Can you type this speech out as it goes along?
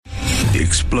The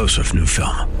explosive new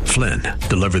film, Flynn,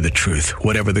 deliver the truth,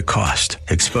 whatever the cost,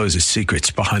 exposes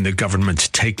secrets behind the government's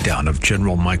takedown of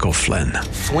General Michael Flynn.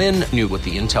 Flynn knew what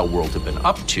the intel world had been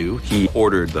up to. He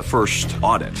ordered the first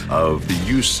audit of the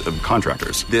use of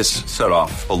contractors. This set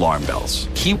off alarm bells.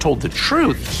 He told the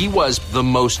truth. He was the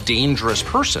most dangerous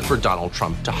person for Donald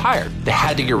Trump to hire. They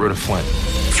had to get rid of Flynn.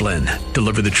 Flynn,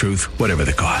 deliver the truth, whatever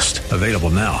the cost. Available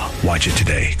now. Watch it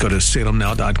today. Go to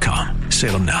salemnow.com.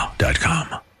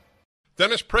 salemnow.com.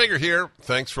 Dennis Prager here.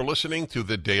 Thanks for listening to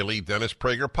the Daily Dennis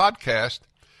Prager Podcast.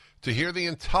 To hear the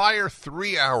entire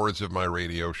 3 hours of my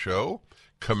radio show,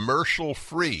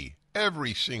 commercial-free,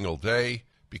 every single day,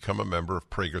 become a member of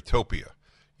Pragertopia.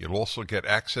 You'll also get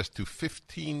access to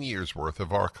 15 years' worth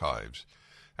of archives,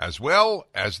 as well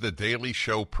as the daily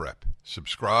show prep.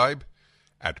 Subscribe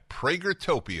at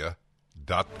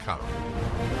pragertopia.com.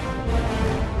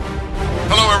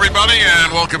 Hello, everybody,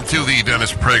 and welcome to the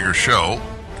Dennis Prager Show,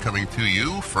 coming to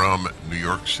you from New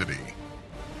York City.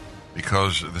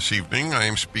 Because this evening I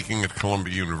am speaking at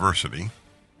Columbia University.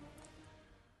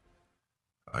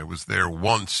 I was there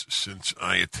once since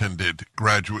I attended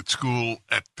graduate school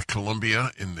at Columbia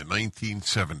in the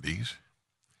 1970s.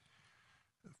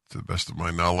 To the best of my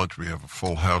knowledge, we have a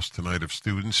full house tonight of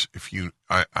students.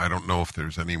 I don't know if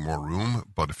there's any more room,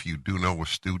 but if you do know a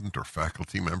student or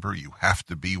faculty member, you have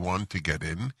to be one to get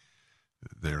in.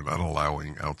 They're not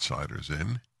allowing outsiders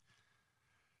in.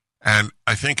 And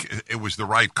I think it was the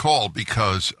right call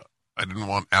because I didn't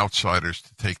want outsiders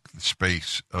to take the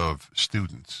space of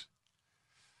students.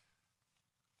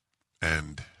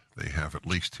 And they have at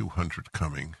least 200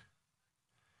 coming.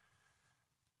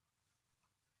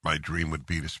 My dream would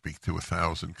be to speak to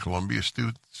 1,000 Columbia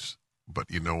students, but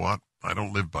you know what? I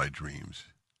don't live by dreams.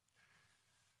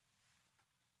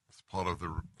 It's part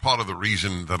of the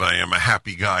reason that I am a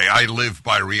happy guy. I live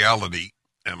by reality,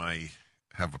 and I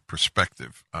have a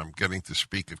perspective. I'm getting to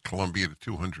speak at Columbia to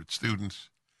 200 students.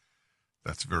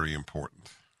 That's very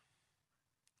important.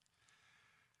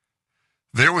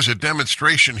 There was a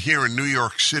demonstration here in New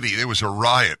York City. There was a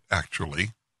riot,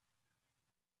 actually,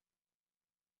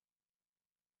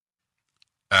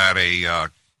 at a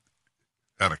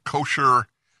kosher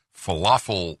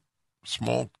falafel,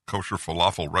 small kosher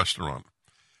falafel restaurant.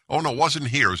 Oh no, it wasn't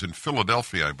here. It was in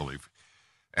Philadelphia, I believe.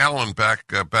 Alan,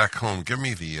 back home, give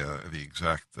me the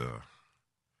exact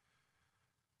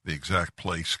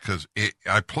place, because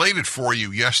I played it for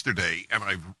you yesterday, and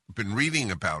I've been reading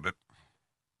about it.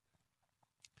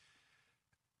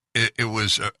 It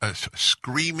was a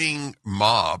screaming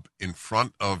mob in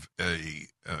front of a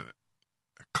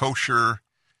kosher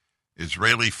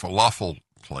Israeli falafel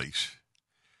place,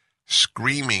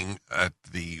 screaming at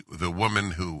the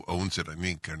woman who owns it. I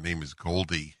think her name is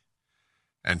Goldie,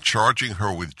 and charging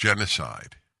her with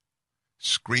genocide,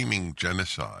 screaming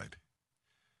genocide.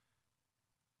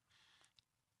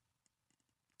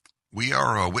 We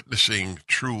are witnessing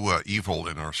true evil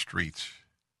in our streets.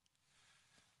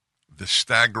 The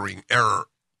staggering error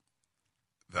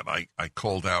that I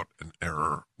called out an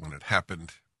error when it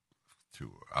happened,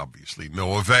 to obviously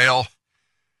no avail,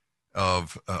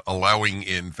 of allowing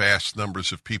in vast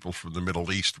numbers of people from the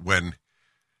Middle East when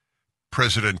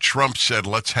President Trump said,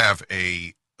 let's have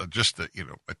a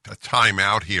time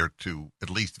out here to at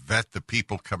least vet the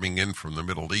people coming in from the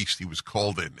Middle East. He was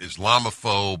called an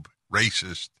Islamophobe,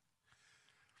 racist.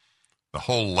 The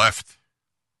whole left,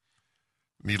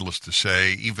 needless to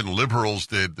say, even liberals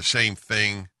did the same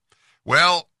thing.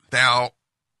 Well, now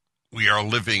we are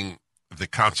living the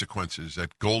consequences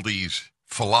at Goldie's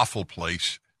falafel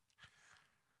place,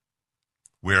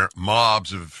 where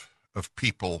mobs of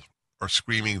people are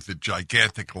screaming the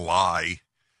gigantic lie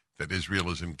that Israel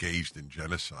is engaged in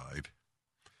genocide.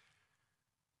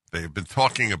 They have been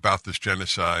talking about this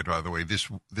genocide, by the way.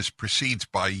 This precedes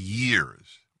by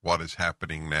years what is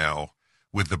happening now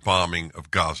with the bombing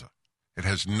of Gaza. It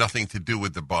has nothing to do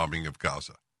with the bombing of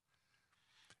Gaza.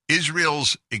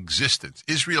 Israel's existence,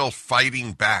 Israel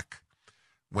fighting back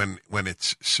when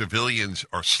its civilians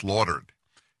are slaughtered,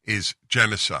 is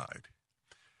genocide.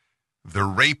 The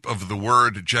rape of the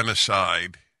word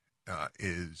genocide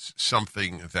is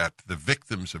something that the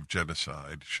victims of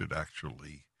genocide should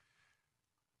actually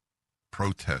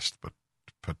protest, but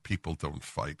people don't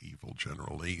fight evil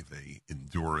generally. They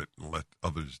endure it and let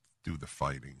others do the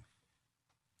fighting.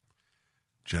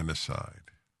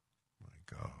 Genocide. My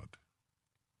God.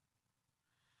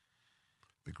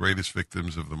 The greatest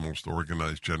victims of the most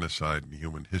organized genocide in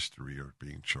human history are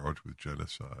being charged with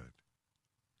genocide.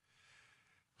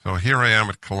 So here I am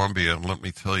at Columbia, and let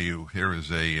me tell you, here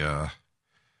is a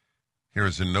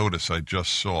notice I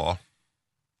just saw,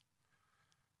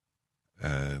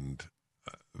 and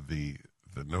the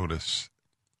notice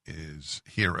is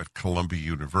here at Columbia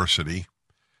University.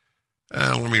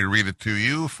 Let me read it to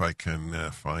you if I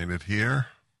can find it here.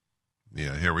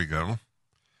 Yeah, here we go.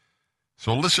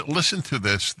 So listen to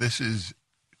this. This is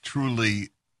truly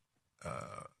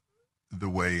the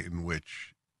way in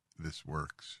which this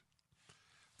works.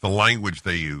 The language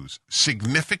they use.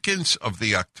 Significance of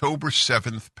the October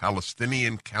 7th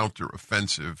Palestinian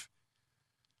counteroffensive.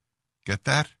 Get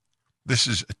that? This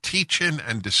is a teach-in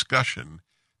and discussion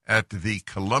at the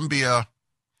Columbia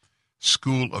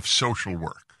School of Social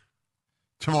Work.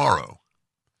 Tomorrow.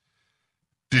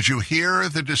 Did you hear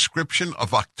the description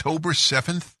of October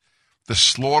 7th? The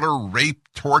slaughter, rape,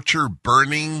 torture,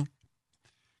 burning,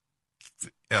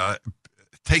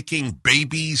 taking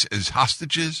babies as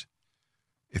hostages?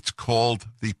 It's called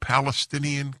the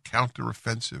Palestinian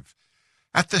Counteroffensive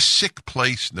at the sick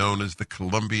place known as the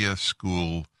Columbia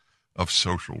School of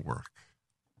Social Work.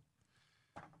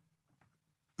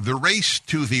 The race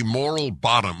to the moral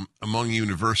bottom among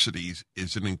universities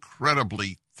is an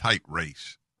incredibly tight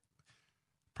race.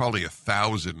 Probably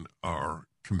 1,000 are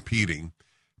competing,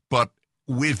 but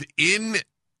within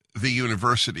the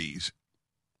universities,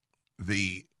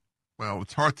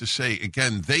 it's hard to say.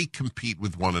 Again, they compete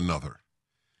with one another.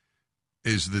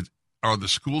 Are the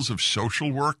schools of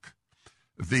social work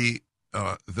the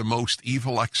most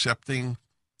evil, accepting,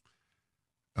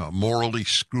 morally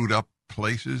screwed up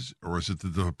places, or is it the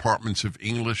departments of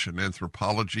English and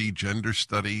anthropology, gender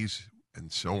studies,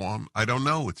 and so on? I don't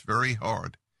know. It's very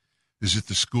hard. Is it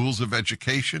the schools of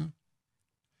education?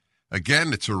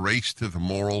 Again, it's a race to the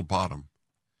moral bottom.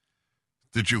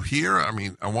 Did you hear?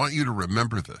 I want you to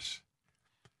remember this.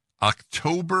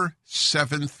 October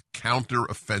 7th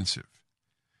counteroffensive.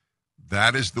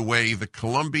 That is the way the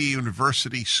Columbia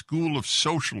University School of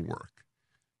Social Work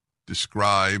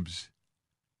describes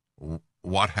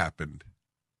what happened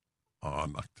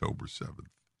on October 7th.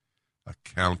 A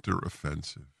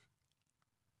counteroffensive.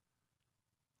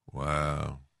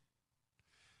 Wow.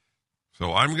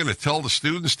 So I'm going to tell the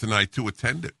students tonight to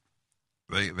attend it.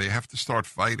 They have to start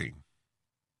fighting.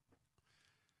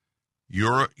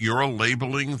 You're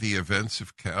labeling the events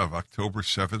of October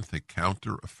 7th a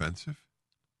counteroffensive?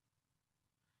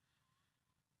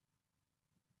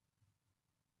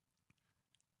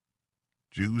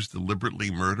 Jews deliberately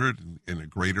murdered in a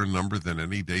greater number than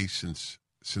any day since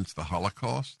the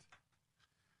Holocaust?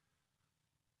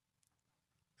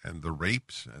 And the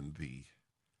rapes and the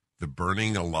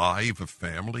burning alive of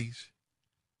families?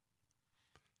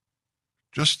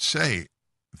 Just say,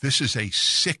 this is a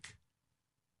sick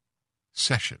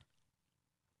session.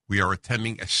 We are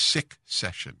attending a sick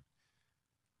session.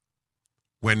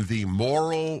 When the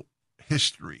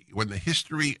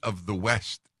history of the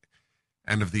West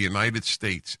and of the United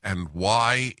States, and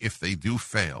why, if they do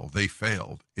fail, they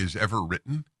failed, is ever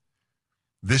written,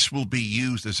 this will be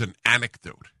used as an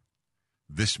anecdote,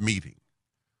 this meeting,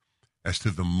 as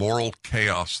to the moral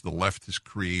chaos the left has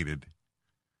created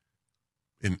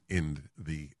in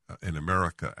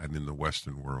America and in the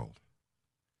Western world.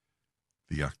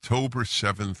 The October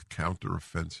 7th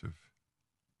counteroffensive.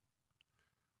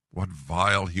 What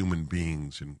vile human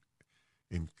beings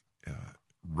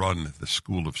run the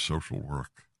School of Social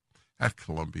Work at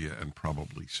Columbia and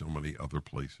probably so many other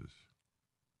places.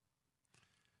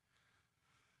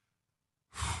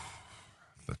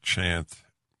 The chant.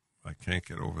 I can't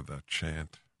get over that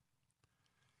chant.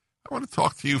 I want to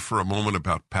talk to you for a moment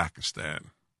about Pakistan.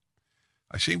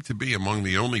 I seem to be among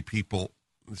the only people,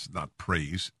 this is not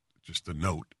praise, just a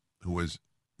note, who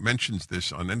mentions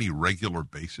this on any regular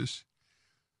basis.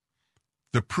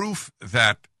 The proof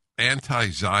that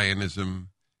anti-Zionism,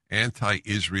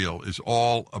 anti-Israel is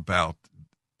all about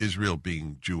Israel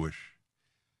being Jewish.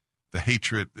 The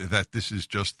hatred, that this is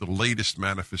just the latest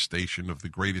manifestation of the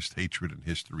greatest hatred in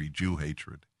history, Jew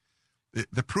hatred.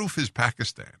 The proof is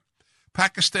Pakistan.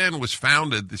 Pakistan was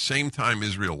founded the same time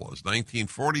Israel was,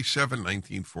 1947,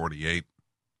 1948.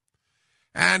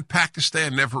 And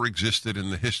Pakistan never existed in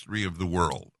the history of the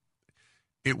world.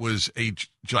 It was a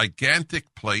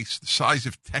gigantic place the size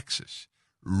of Texas,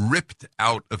 ripped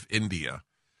out of India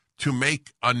to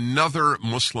make another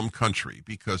Muslim country,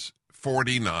 because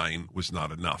 49 was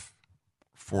not enough,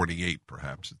 48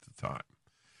 perhaps at the time,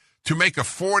 to make a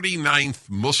 49th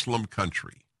Muslim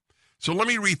country. So let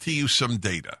me read to you some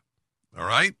data, all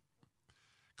right?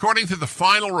 According to the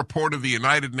final report of the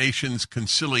United Nations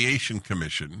Conciliation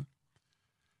Commission,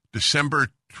 December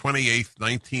 28,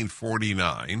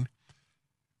 1949,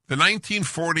 the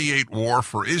 1948 war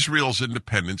for Israel's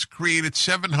independence created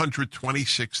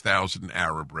 726,000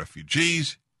 Arab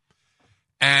refugees,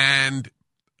 and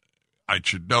I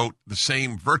should note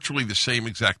virtually the same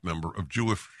exact number of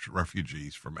Jewish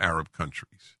refugees from Arab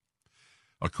countries.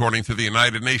 According to the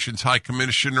United Nations High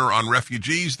Commissioner on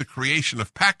Refugees, the creation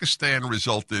of Pakistan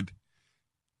resulted.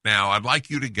 Now, I'd like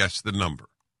you to guess the number.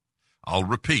 I'll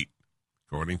repeat.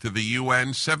 According to the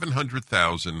UN,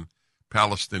 700,000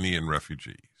 Palestinian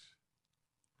refugees.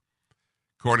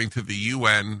 According to the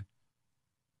UN,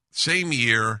 same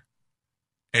year,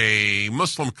 a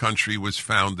Muslim country was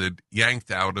founded,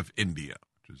 yanked out of India,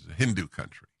 which is a Hindu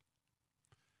country.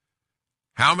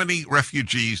 How many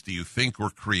refugees do you think were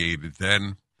created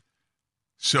then?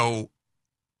 So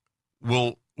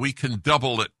we can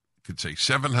double it, could say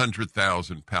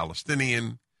 700,000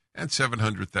 Palestinian and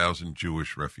 700,000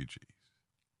 Jewish refugees.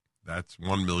 That's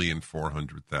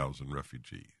 1,400,000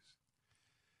 refugees.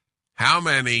 How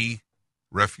many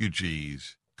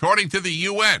refugees, according to the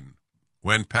UN,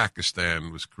 when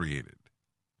Pakistan was created?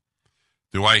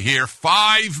 Do I hear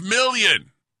 5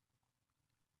 million?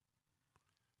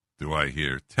 Do I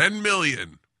hear 10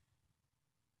 million?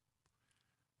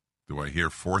 Do I hear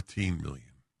 14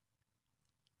 million?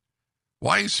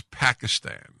 Why is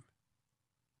Pakistan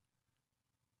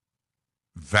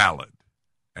valid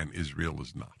and Israel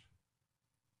is not?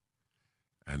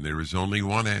 And there is only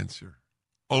one answer.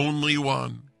 Only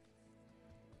one.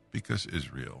 Because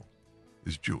Israel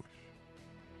is Jewish.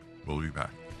 We'll be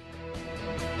back.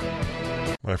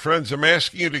 My friends, I'm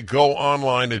asking you to go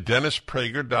online at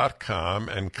DennisPrager.com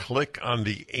and click on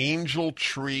the Angel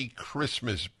Tree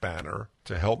Christmas banner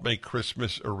to help make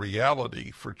Christmas a reality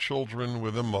for children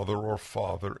with a mother or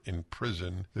father in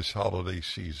prison this holiday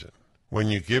season. When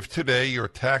you give today, your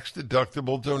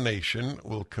tax-deductible donation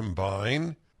will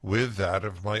combine with that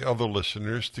of my other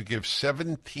listeners to give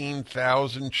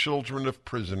 17,000 children of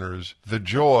prisoners the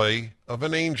joy of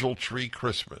an Angel Tree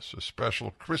Christmas, a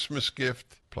special Christmas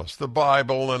gift, plus the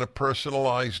Bible and a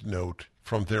personalized note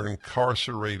from their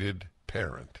incarcerated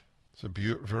parent. It's a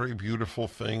very beautiful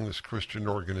thing this Christian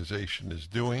organization is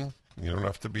doing. You don't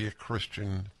have to be a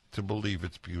Christian to believe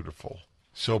it's beautiful.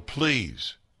 So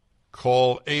please,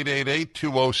 call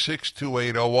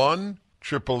 888-206-2801,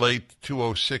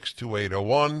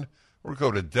 888-206-2801, or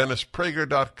go to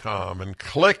DennisPrager.com and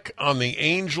click on the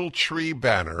Angel Tree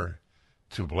banner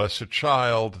to bless a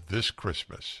child this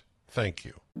Christmas. Thank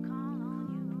you.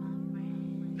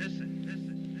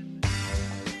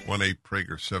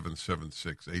 1-8-PRAGER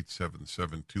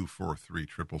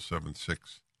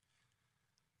 776-877-243-7776.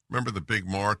 Remember the big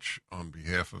march on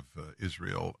behalf of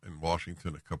Israel in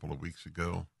Washington a couple of weeks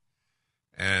ago?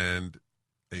 And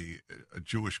a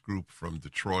Jewish group from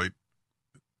Detroit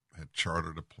had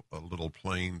chartered a little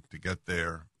plane to get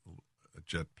there, a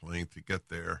jet plane to get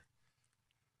there.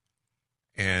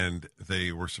 And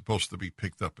they were supposed to be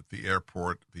picked up at the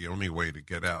airport. The only way to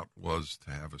get out was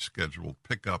to have a scheduled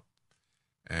pickup.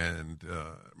 And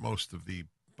most of the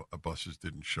buses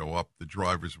didn't show up. The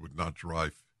drivers would not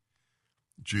drive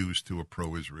Jews to a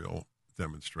pro-Israel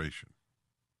demonstration.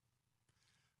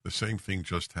 The same thing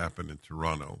just happened in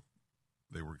Toronto.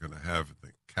 They were going to have in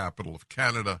the capital of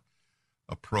Canada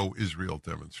a pro-Israel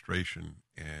demonstration,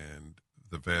 and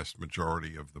the vast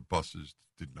majority of the buses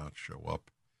did not show up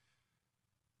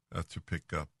to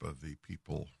pick up the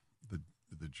people, the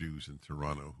Jews in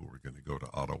Toronto who were going to go to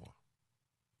Ottawa.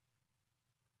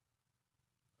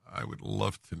 I would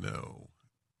love to know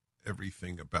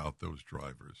everything about those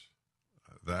drivers.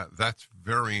 That's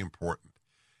very important.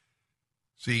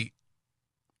 See,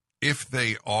 if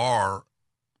they are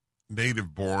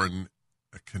native-born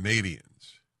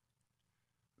Canadians,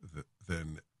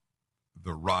 then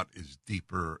the rot is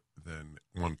deeper than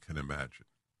one can imagine.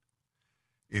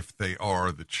 If they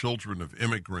are the children of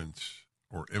immigrants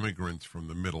or immigrants from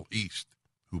the Middle East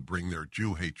who bring their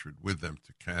Jew hatred with them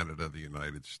to Canada, the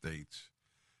United States,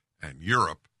 and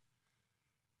Europe,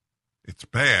 it's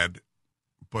bad,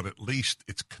 but at least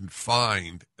it's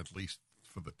confined, at least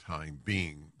for the time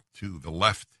being, to the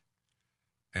left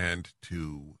and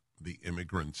to the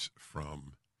immigrants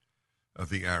from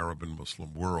the Arab and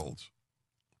Muslim worlds.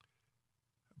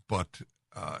 But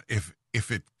if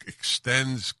it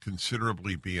extends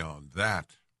considerably beyond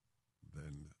that,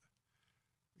 then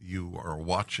you are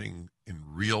watching in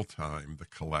real time the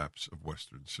collapse of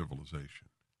Western civilization.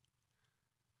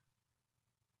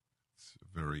 It's a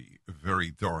very,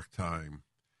 very dark time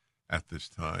at this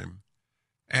time.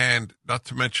 And not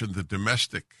to mention the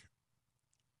domestic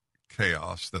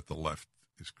chaos that the left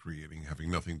is creating, having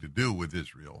nothing to do with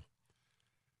Israel.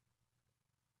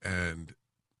 And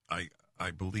I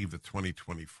believe that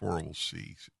 2024 will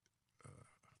see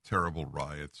terrible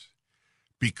riots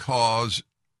because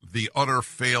the utter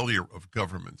failure of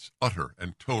governments, utter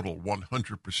and total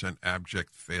 100%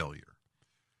 abject failure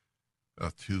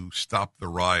to stop the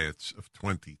riots of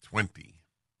 2020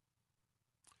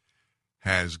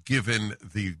 has given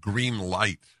the green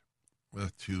light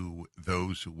to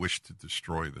those who wish to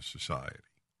destroy the society.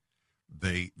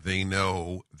 They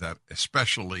know that,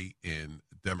 especially in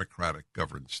Democratic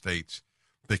governed states,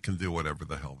 they can do whatever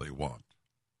the hell they want.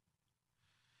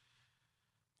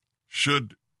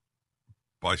 Should,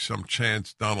 by some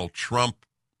chance, Donald Trump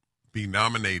be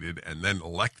nominated and then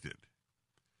elected,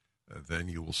 then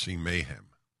you will see mayhem.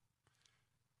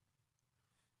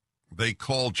 They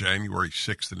call January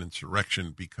 6th an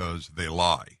insurrection because they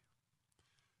lie.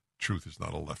 Truth is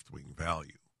not a left-wing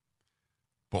value.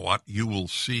 But what you will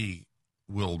see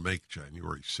will make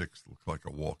January 6th look like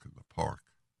a walk in the park.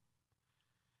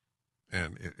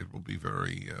 And it will be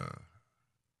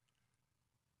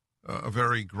a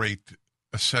very great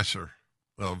assessor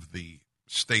of the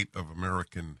state of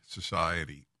American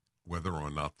society, whether or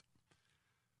not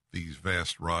these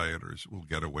vast rioters will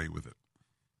get away with it.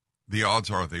 The odds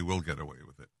are they will get away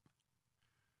with it.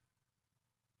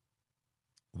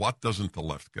 What doesn't the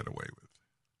left get away with?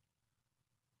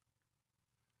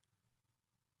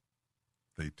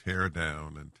 They tear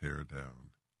down and tear down.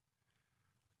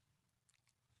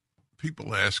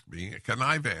 People ask me, and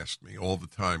I've asked me all the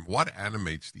time, what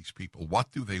animates these people?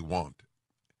 What do they want?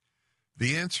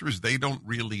 The answer is they don't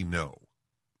really know.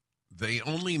 They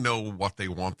only know what they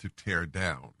want to tear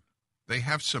down. They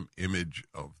have some image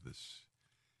of this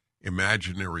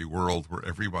imaginary world where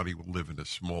everybody will live in a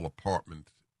small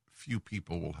apartment. Few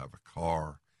people will have a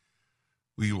car.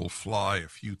 We will fly a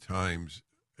few times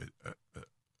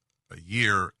a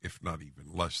year, if not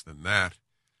even less than that.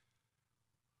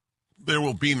 There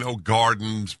will be no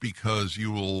gardens because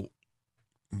you will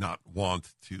not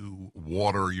want to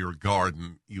water your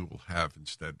garden. You will have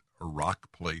instead a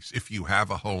rock place if you have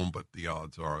a home, but the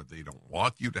odds are they don't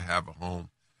want you to have a home.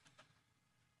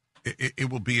 It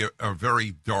will be a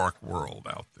very dark world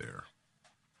out there.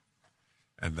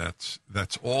 And that's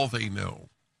all they know,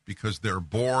 because they're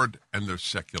bored and they're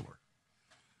secular.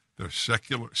 They're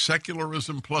secular.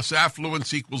 Secularism plus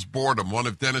affluence equals boredom, one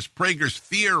of Dennis Prager's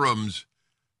theorems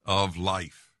of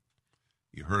life.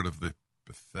 You heard of the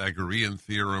Pythagorean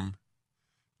theorem.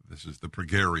 This is the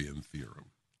Pregarian theorem.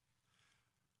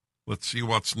 Let's see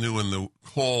what's new in the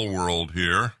call world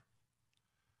here.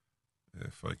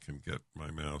 If I can get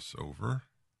my mouse over,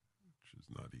 which is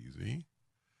not easy.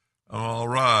 All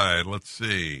right, let's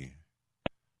see.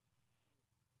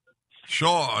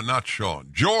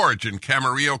 George in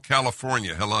Camarillo,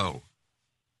 California. Hello.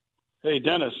 Hey,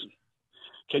 Dennis,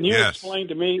 can you Yes. explain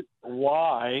to me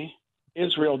why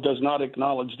Israel does not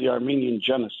acknowledge the Armenian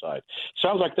genocide?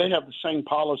 Sounds like they have the same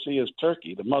policy as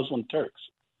Turkey, the Muslim Turks.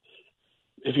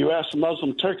 If you ask the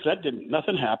Muslim Turks,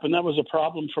 nothing happened. That was a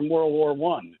problem from World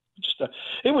War I.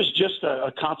 It was just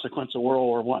a consequence of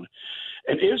World War I.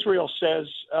 And Israel says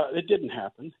it didn't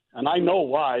happen, and I know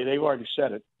why. They've already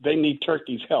said it. They need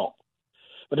Turkey's help.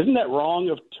 But isn't that wrong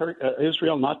of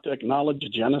Israel not to acknowledge a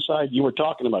genocide? You were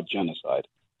talking about genocide.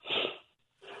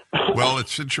 Well,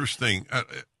 it's interesting.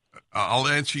 I'll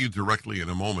answer you directly in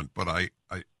a moment, but I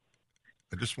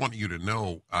just want you to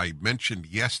know I mentioned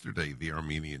yesterday the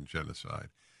Armenian genocide,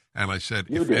 and I said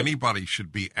if anybody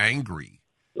should be angry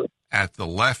at the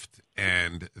left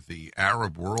and the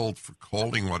Arab world for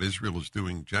calling what Israel is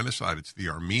doing genocide, it's the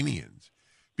Armenians,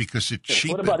 because it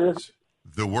cheapens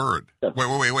the word.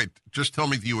 Wait. Just tell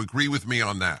me, do you agree with me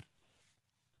on that?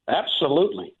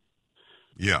 Absolutely.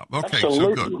 Yeah. Okay.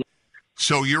 Absolutely. So good.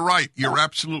 So you're right. You're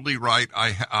absolutely right.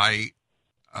 I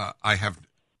have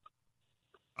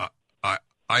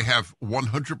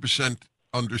 100%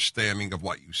 understanding of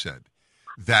what you said,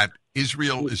 that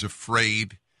Israel is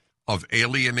afraid of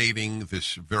alienating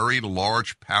this very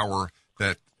large power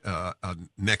that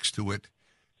next to it,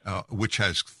 which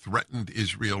has threatened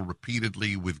Israel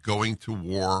repeatedly with going to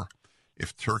war.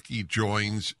 If Turkey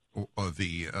joins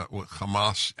the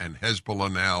Hamas and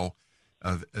Hezbollah now,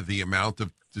 the amount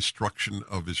of destruction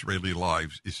of Israeli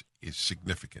lives is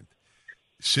significant.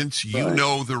 Since you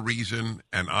know the reason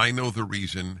and I know the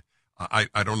reason,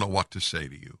 I don't know what to say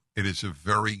to you. It is a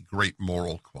very great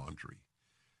moral quandary.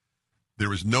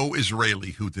 There is no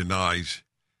Israeli who denies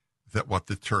that what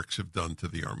the Turks have done to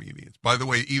the Armenians. By the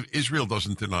way, Israel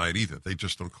doesn't deny it either. They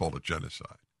just don't call it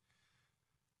genocide.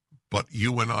 But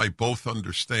you and I both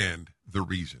understand the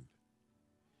reason.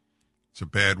 It's a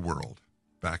bad world.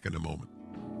 Back in a moment.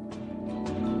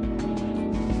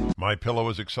 MyPillow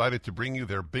is excited to bring you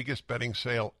their biggest bedding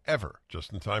sale ever,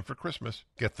 just in time for Christmas.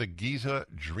 Get the Giza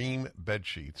Dream bed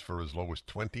sheets for as low as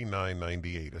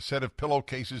 $29.98. A set of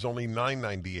pillowcases only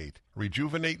 $9.98.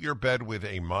 Rejuvenate your bed with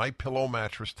a MyPillow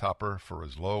mattress topper for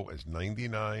as low as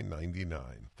 $99.99.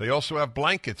 They also have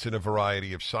blankets in a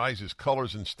variety of sizes,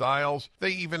 colors, and styles.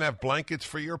 They even have blankets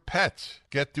for your pets.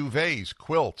 Get duvets,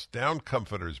 quilts, down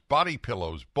comforters, body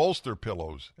pillows, bolster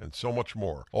pillows, and so much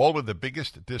more. All with the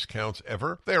biggest discounts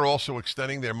ever. They are also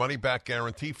extending their money-back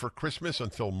guarantee for Christmas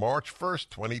until March 1st,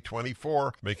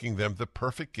 2024, making them the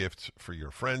perfect gifts for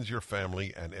your friends, your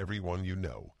family, and everyone you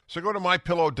know. So go to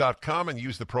MyPillow.com and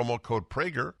use the promo code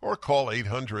Prager or call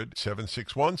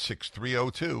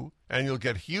 800-761-6302, and you'll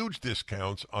get huge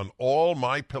discounts on all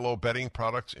MyPillow bedding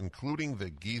products, including the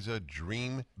Giza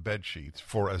Dream bed sheets,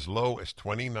 for as low as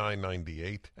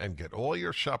 $29.98, and get all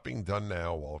your shopping done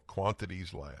now while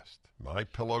quantities last.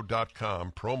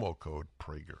 MyPillow.com, promo code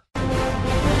Prager.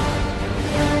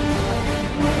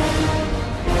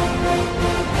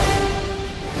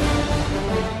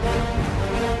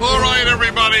 All right,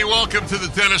 everybody, welcome to the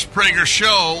Dennis Prager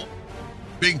Show.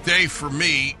 Big day for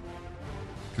me,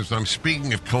 because I'm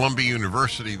speaking at Columbia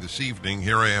University this evening.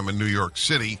 Here I am in New York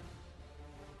City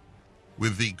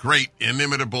with the great,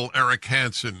 inimitable Eric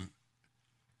Hansen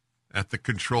at the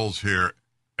controls here.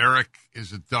 Eric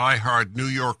is a diehard New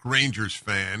York Rangers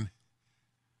fan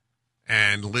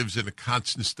and lives in a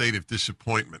constant state of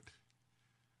disappointment.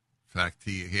 In fact,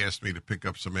 he asked me to pick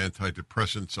up some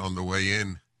antidepressants on the way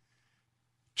in,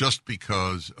 just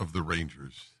because of the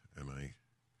Rangers,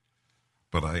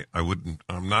 but I wouldn't.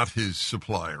 I'm not his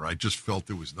supplier. I just felt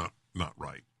it was not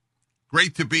right.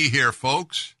 Great to be here,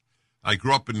 folks. I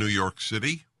grew up in New York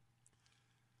City,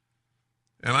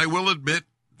 and I will admit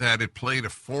that it played a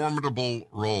formative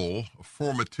role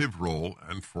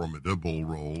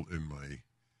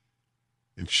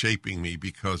in shaping me,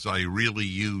 because I really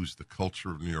used the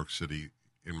culture of New York City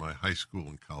in my high school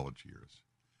and college years.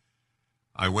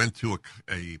 I went to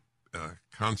a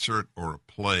concert or a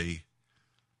play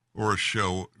or a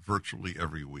show virtually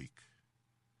every week.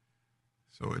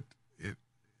 So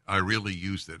I really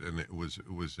used it, and it was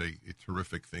a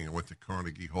terrific thing. I went to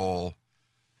Carnegie Hall.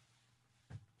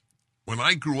 When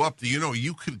I grew up,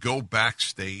 you could go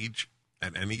backstage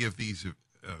at any of these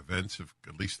events, of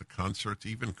at least the concerts,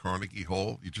 even Carnegie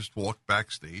Hall. You just walk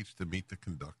backstage to meet the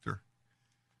conductor.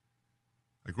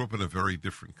 I grew up in a very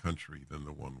different country than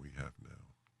the one we have now.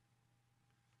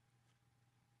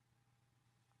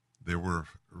 There were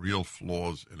real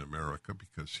flaws in America,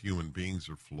 because human beings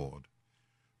are flawed.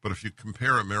 But if you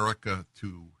compare America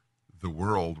to the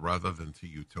world rather than to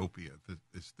utopia,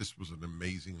 this was an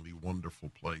amazingly wonderful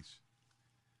place.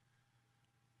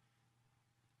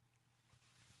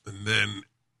 And then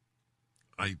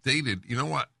I dated,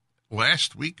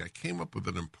 last week I came up with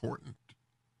an important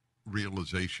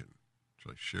realization, which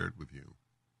I shared with you.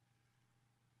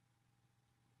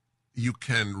 You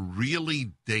can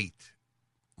really date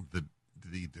the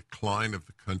decline of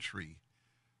the country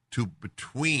to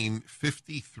between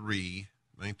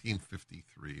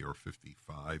 1953 or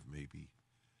 55 maybe,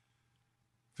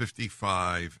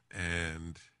 55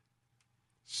 and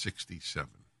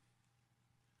 67.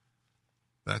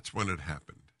 That's when it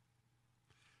happened.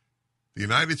 The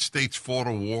United States fought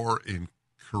a war in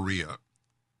Korea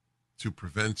to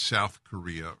prevent South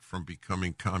Korea from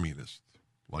becoming communist,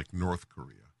 like North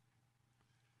Korea.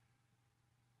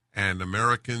 And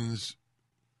Americans,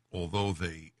 although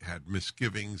they had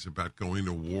misgivings about going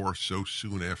to war so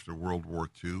soon after World War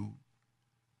II,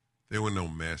 there were no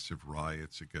massive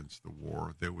riots against the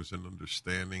war. There was an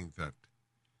understanding that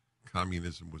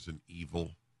communism was an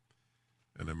evil,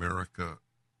 and America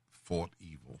fought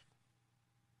evil.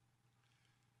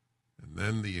 And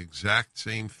then the exact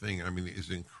same thing, is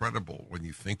incredible when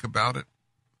you think about it.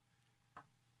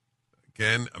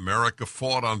 Again, America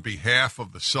fought on behalf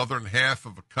of the southern half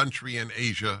of a country in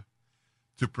Asia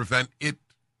to prevent it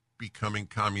becoming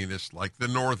communist like the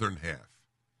northern half,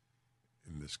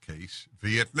 in this case,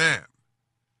 Vietnam.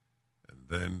 And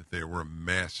then there were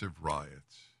massive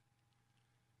riots,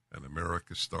 and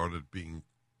America started being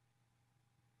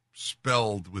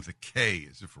spelled with a K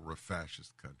as if it were a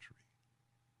fascist country.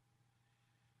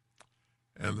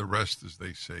 And the rest, as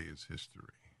they say, is history.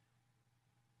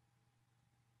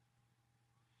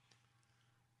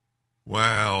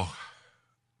 Wow.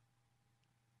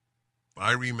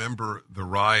 I remember the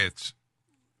riots.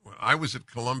 I was at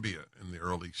Columbia in the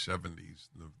early 70s.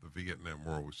 The Vietnam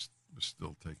War was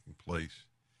still taking place.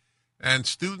 And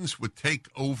students would take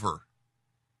over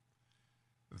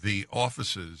the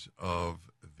offices of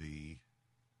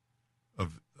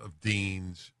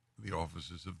deans, the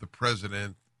offices of the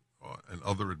president, and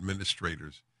other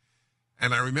administrators.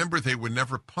 And I remember they were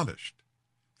never punished.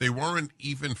 They weren't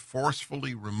even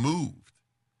forcefully removed.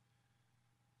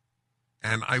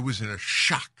 And I was in a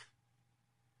shock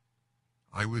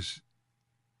I was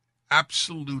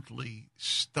absolutely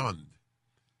stunned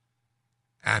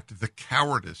at the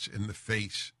cowardice in the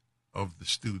face of the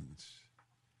students.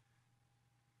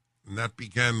 And that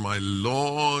began my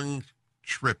long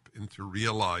trip into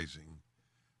realizing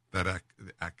that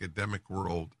the academic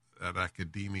world, that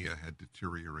academia had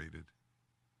deteriorated.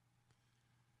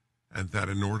 And that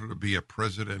in order to be a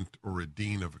president or a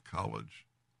dean of a college,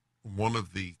 one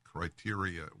of the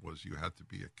criteria was you had to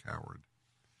be a coward.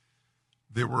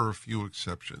 There were a few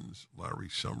exceptions. Larry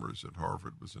Summers at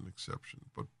Harvard was an exception,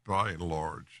 but by and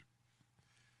large,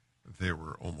 there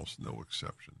were almost no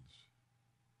exceptions.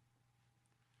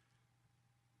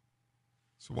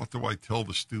 So what do I tell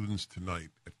the students tonight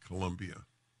at Columbia?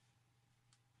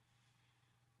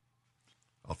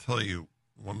 I'll tell you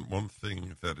one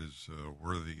thing that is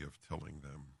worthy of telling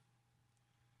them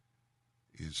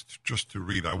is just to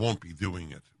read. I won't be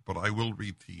doing it, but I will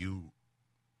read to you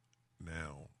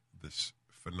now this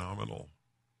phenomenal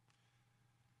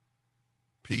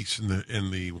piece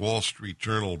in the Wall Street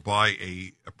Journal by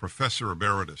a professor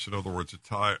emeritus. In other words,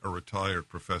 a retired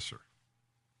professor.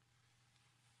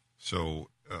 So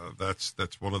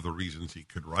that's one of the reasons he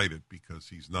could write it, because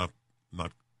he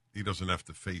doesn't have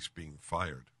to face being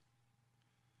fired.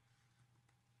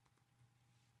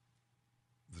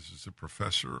 This is a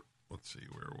professor. Let's see,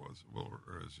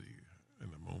 where is he?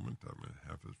 In a moment, I'm going to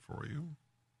have it for you.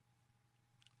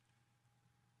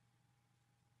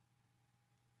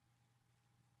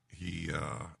 He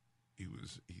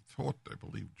taught, I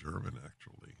believe, German,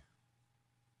 actually.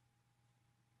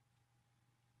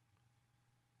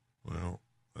 Well,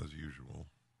 as usual,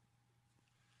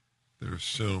 there's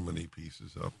so many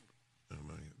pieces up, and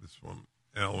this one,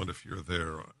 Alan, if you're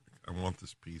there, I want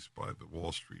this piece by the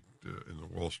Wall Street in the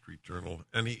Wall Street Journal,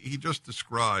 and he just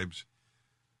describes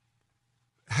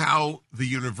how the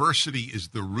university is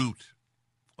the root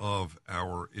of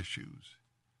our issues.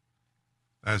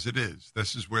 As it is,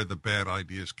 this is where the bad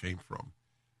ideas came from.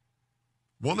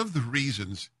 One of the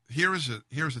reasons, here's a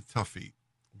toughie.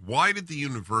 Why did the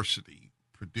university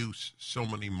produce so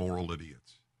many moral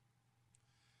idiots?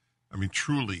 I mean,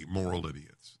 truly moral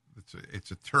idiots. It's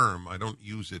a term. I don't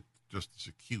use it just as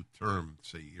a cute term to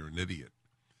say you're an idiot.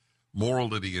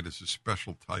 Moral idiot is a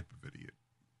special type of idiot.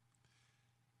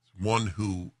 It's one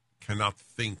who cannot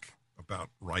think about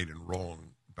right and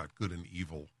wrong, about good and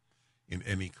evil in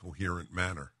any coherent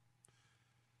manner.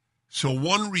 So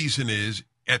one reason is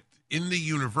in the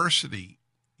university,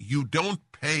 you don't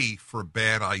pay for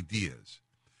bad ideas.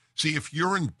 See, if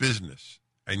you're in business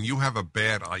and you have a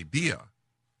bad idea,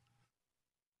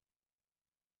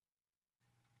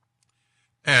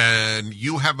 and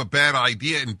you have a bad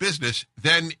idea in business,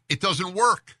 then it doesn't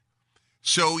work.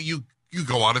 So you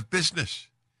go out of business.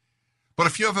 But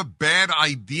if you have a bad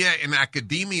idea in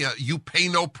academia, you pay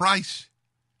no price.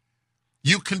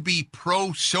 You can be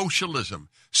pro-socialism.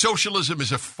 Socialism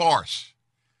is a farce.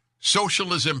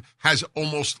 Socialism has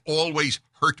almost always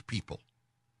hurt people.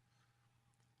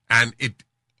 And it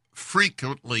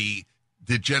frequently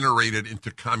degenerated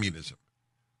into communism,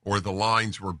 or the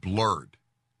lines were blurred.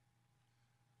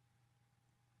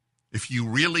 If you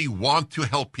really want to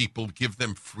help people, give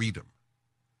them freedom.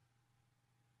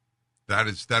 That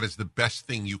is the best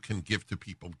thing you can give to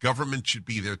people. Government should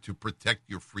be there to protect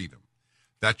your freedom.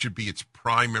 That should be its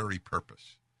primary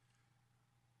purpose.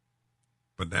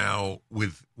 But now,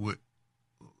 with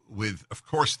of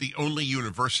course, the only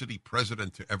university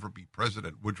president to ever be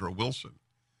president, Woodrow Wilson,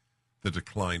 the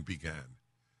decline began,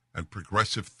 and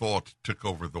progressive thought took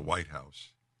over the White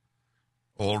House,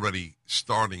 already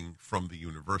starting from the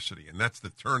university. And that's the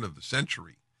turn of the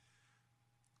century,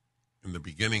 in the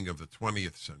beginning of the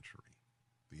 20th century,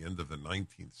 the end of the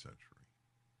 19th century.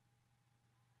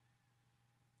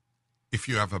 If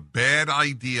you have a bad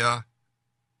idea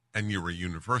and you're a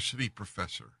university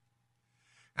professor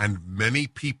and many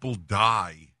people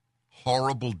die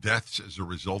horrible deaths as a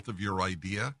result of your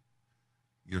idea,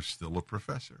 you're still a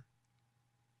professor.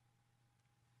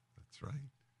 That's right.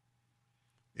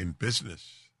 In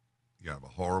business, you have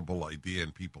a horrible idea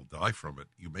and people die from it,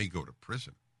 you may go to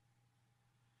prison.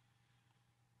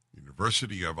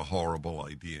 University, you have a horrible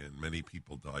idea and many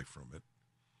people die from it.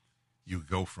 You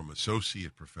go from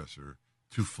associate professor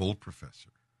to full professor.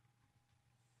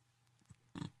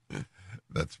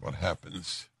 That's what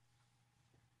happens.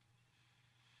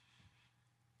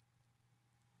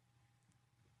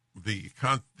 The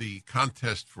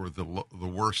contest for the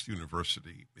worst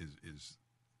university is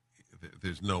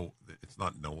there's no, it's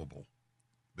not knowable.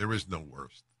 There is no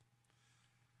worst.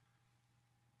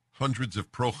 Hundreds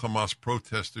of pro-Hamas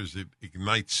protesters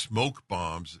ignite smoke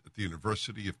bombs at the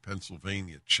University of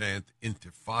Pennsylvania, chant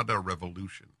Intifada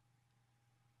Revolution.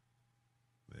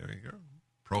 There you go.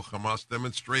 Pro-Hamas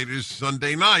demonstrators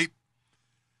Sunday night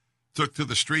took to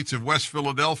the streets of West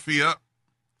Philadelphia,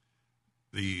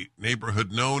 the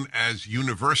neighborhood known as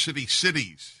University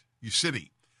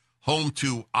City, home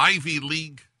to Ivy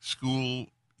League School,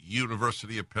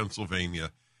 University of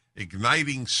Pennsylvania,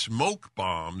 igniting smoke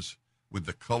bombs with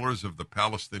the colors of the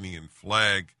Palestinian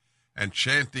flag and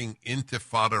chanting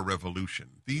Intifada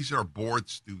Revolution. These are bored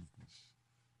students.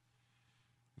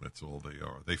 That's all they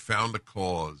are. They found a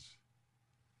cause.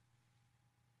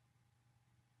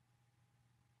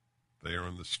 They are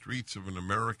on the streets of an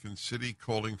American city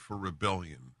calling for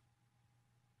rebellion.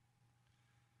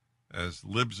 As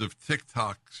libs of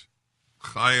TikTok's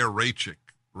Chaya Raichik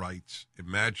writes,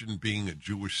 imagine being a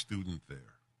Jewish student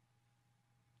there.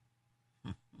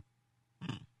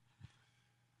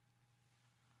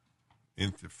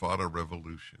 Intifada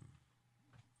Revolution.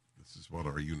 This is what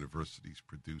our universities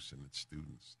produce in its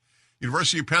students.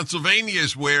 University of Pennsylvania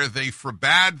is where they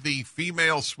forbade the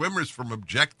female swimmers from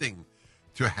objecting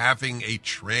to having a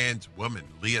trans woman,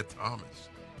 Leah Thomas,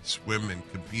 swim and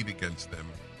compete against them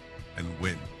and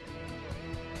win.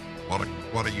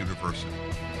 What a university.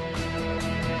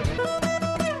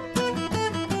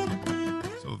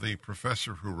 So the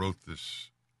professor who wrote this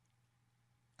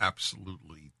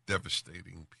absolutely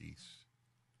devastating piece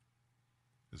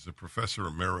is a professor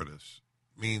emeritus.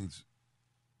 Means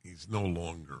he's no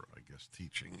longer, I guess,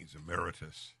 teaching. He's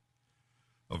emeritus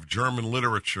of German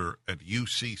literature at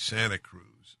UC Santa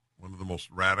Cruz, one of the most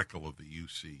radical of the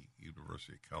UC,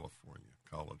 University of California,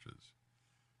 colleges.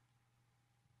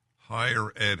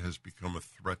 Higher ed has become a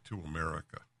threat to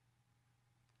America.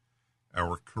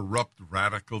 Our corrupt,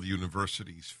 radical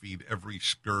universities feed every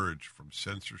scourge from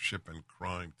censorship and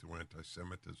crime to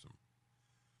anti-Semitism.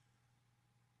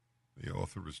 The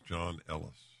author is John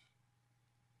Ellis.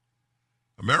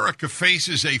 America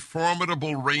faces a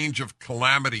formidable range of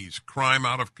calamities: crime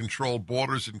out of control,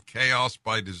 borders and chaos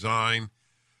by design,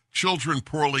 children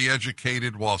poorly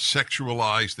educated while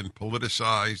sexualized and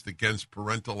politicized against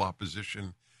parental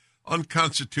opposition,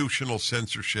 unconstitutional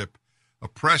censorship, a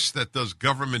press that does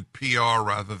government PR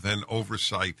rather than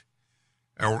oversight,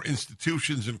 our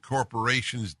institutions and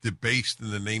corporations debased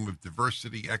in the name of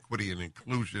diversity, equity, and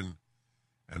inclusion,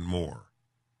 and more.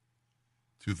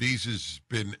 To these has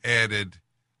been added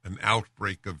an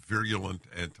outbreak of virulent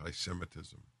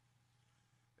anti-Semitism.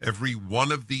 Every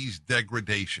one of these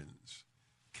degradations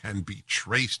can be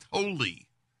traced wholly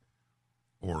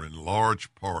or in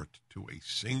large part to a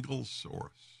single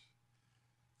source: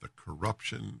 the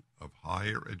corruption of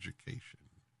higher education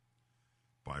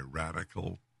by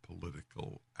radical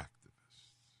political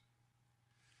activists.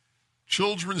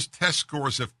 Children's test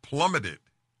scores have plummeted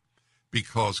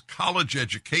because college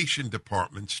education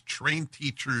departments train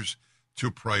teachers to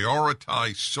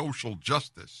prioritize social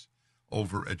justice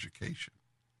over education.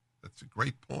 That's a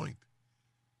great point.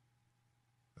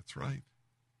 That's right.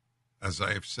 As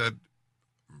I have said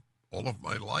all of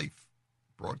my life,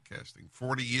 broadcasting,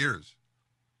 40 years,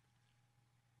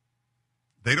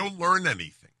 they don't learn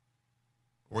anything,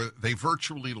 or they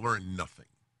virtually learn nothing,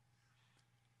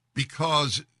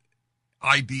 because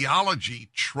ideology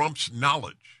trumps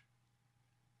knowledge.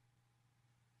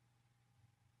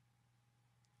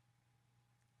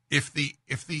 If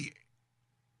the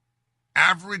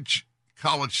average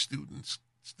college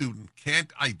student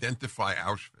can't identify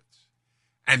Auschwitz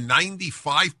and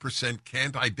 95%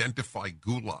 can't identify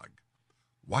Gulag,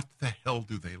 what the hell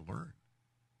do they learn?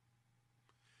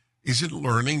 Isn't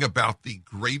learning about the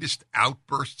greatest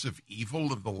outbursts of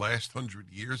evil of the last 100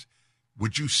 years,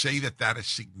 would you say that is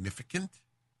significant?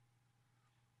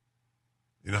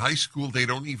 In high school, they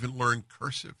don't even learn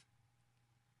cursive.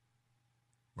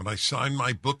 When I sign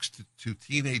my books to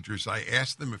teenagers, I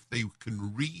ask them if they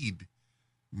can read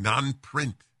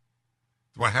non-print.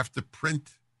 Do I have to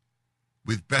print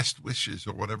with best wishes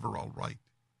or whatever I'll write?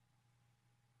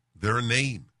 Their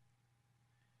name.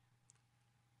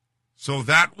 So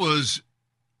that was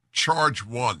charge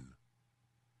 1.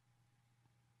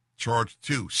 Charge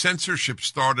 2. Censorship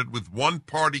started with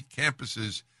one-party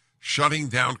campuses shutting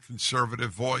down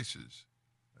conservative voices.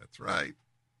 That's right.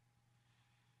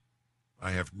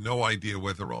 I have no idea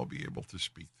whether I'll be able to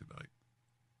speak tonight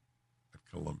at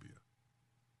Columbia.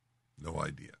 No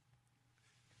idea.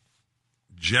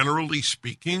 Generally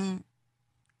speaking,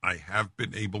 I have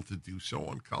been able to do so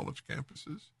on college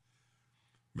campuses.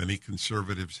 Many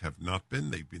conservatives have not been.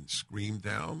 They've been screamed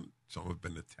down. Some have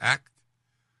been attacked.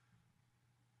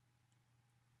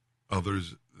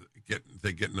 Others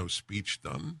get no speech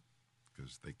done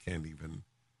because they can't even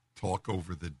talk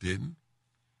over the din.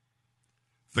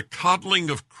 The coddling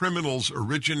of criminals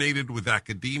originated with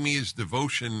academia's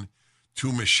devotion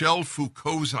to Michel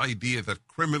Foucault's idea that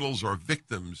criminals are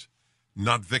victims,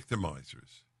 not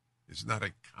victimizers. Isn't that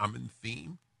a common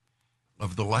theme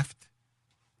of the left,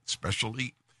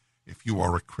 especially if you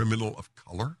are a criminal of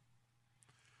color?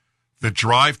 The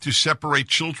drive to separate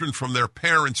children from their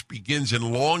parents begins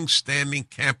in long-standing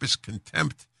campus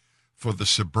contempt for the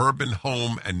suburban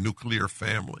home and nuclear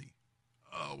family.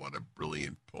 Oh, what a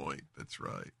brilliant point. That's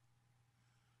right.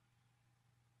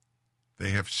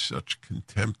 They have such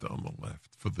contempt on the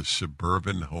left for the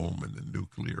suburban home and the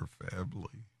nuclear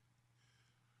family.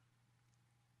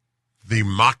 The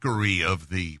mockery of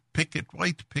the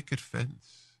white picket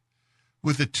fence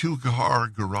with a 2-car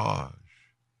garage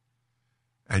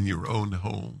and your own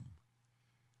home.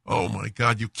 Oh, my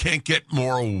God, you can't get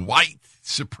more white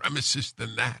supremacist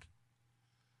than that.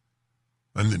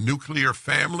 And the nuclear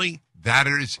family, that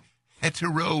is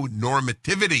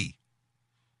heteronormativity.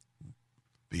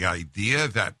 The idea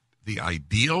that the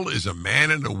ideal is a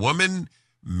man and a woman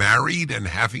married and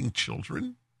having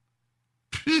children?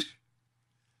 It's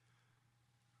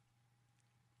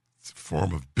a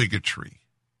form of bigotry.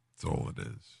 That's all it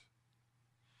is.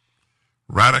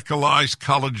 Radicalized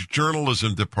college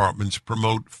journalism departments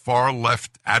promote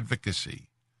far-left advocacy.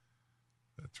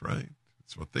 That's right.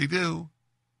 That's what they do.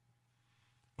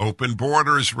 Open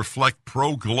borders reflect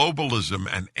pro-globalism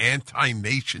and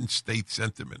anti-nation-state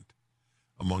sentiment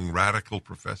among radical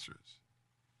professors.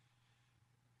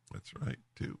 That's right,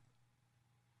 too.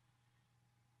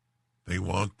 They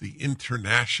want the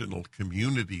international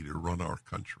community to run our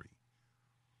country.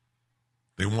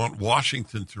 They want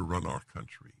Washington to run our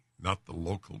country, not the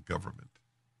local government.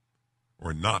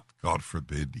 Or not, God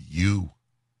forbid, you.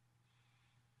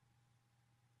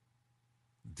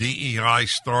 DEI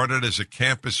started as a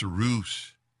campus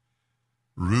ruse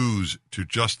to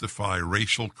justify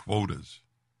racial quotas.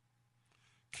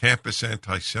 Campus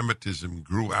anti-Semitism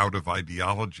grew out of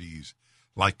ideologies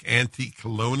like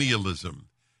anti-colonialism,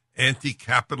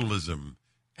 anti-capitalism,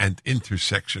 and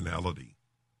intersectionality.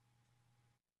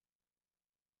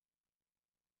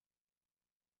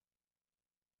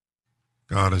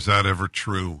 God, is that ever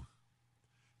true?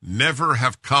 Never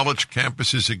have college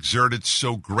campuses exerted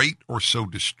so great or so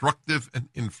destructive an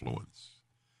influence.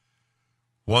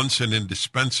 Once an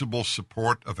indispensable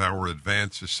support of our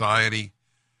advanced society,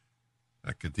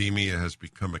 academia has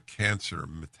become a cancer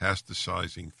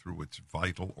metastasizing through its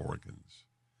vital organs.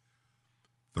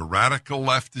 The radical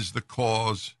left is the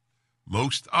cause,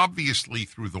 most obviously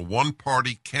through the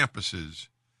one-party campuses,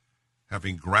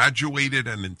 having graduated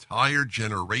an entire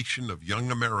generation of young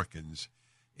Americans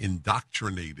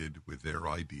indoctrinated with their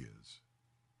ideas.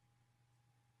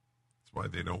 That's why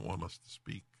they don't want us to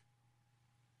speak.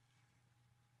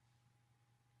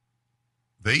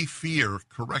 They fear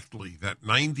correctly that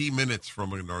 90 minutes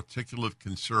from an articulate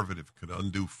conservative could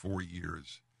undo 4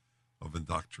 years of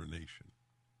indoctrination.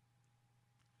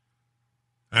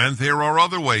 And there are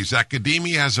other ways.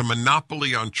 Academia has a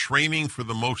monopoly on training for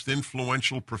the most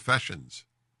influential professions.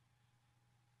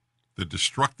 The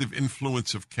destructive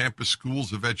influence of campus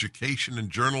schools of education and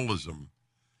journalism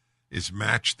is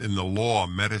matched in the law,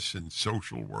 medicine,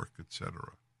 social work,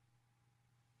 etc.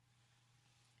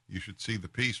 You should see the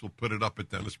piece. We'll put it up at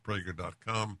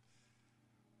DennisPrager.com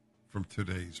from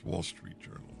today's Wall Street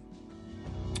Journal.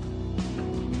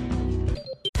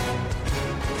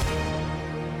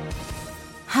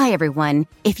 Hi, everyone.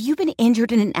 If you've been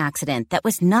injured in an accident that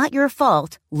was not your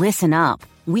fault, listen up.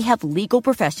 We have legal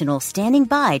professionals standing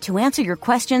by to answer your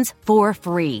questions for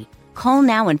free. Call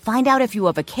now and find out if you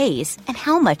have a case and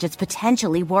how much it's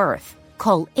potentially worth.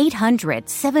 Call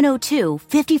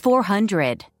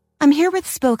 800-702-5400. I'm here with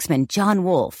spokesman John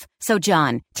Wolf. So,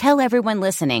 John, tell everyone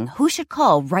listening who should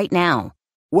call right now.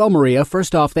 Well, Maria,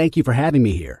 first off, thank you for having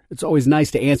me here. It's always nice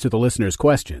to answer the listeners'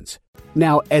 questions.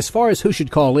 Now, as far as who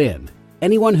should call in,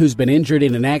 anyone who's been injured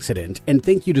in an accident and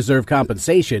think you deserve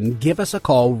compensation, give us a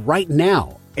call right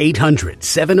now.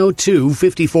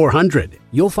 800-702-5400.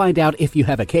 You'll find out if you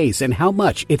have a case and how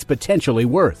much it's potentially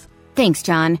worth. Thanks,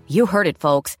 John. You heard it,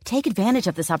 folks. Take advantage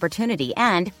of this opportunity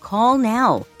and call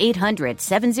now.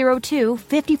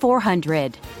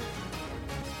 800-702-5400.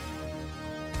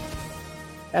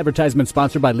 Advertisement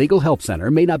sponsored by Legal Help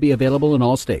Center. May not be available in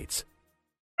all states.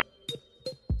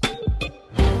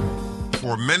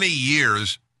 For many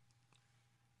years,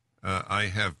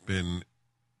 I have been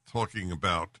talking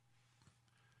about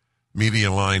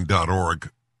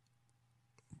MediaLine.org,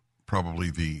 probably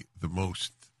the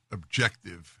most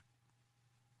objective.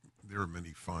 There are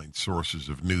many fine sources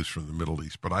of news from the Middle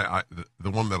East, but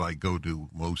the one that I go to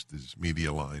most is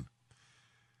MediaLine.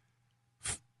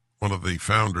 One of the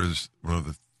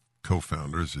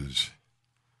co-founders is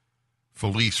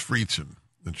Felice Friedson,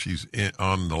 and she's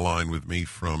on the line with me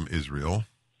from Israel.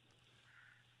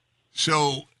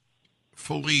 So,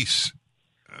 Felice,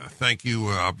 thank you,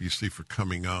 obviously, for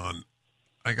coming on.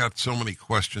 I got so many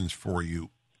questions for you.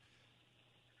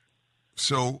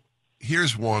 So,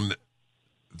 here's one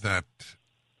that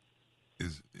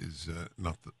is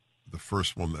not the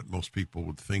first one that most people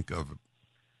would think of,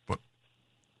 but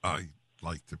I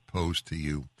like to pose to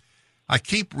you. I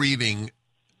keep reading,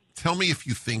 tell me if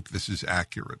you think this is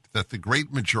accurate, that the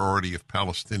great majority of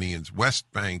Palestinians,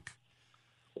 West Bank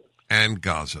and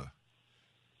Gaza,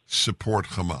 support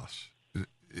Hamas.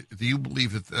 Do you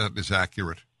believe that that is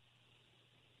accurate?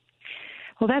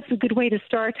 Well, that's a good way to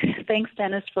start. Thanks,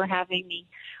 Dennis, for having me.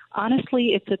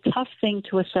 Honestly, it's a tough thing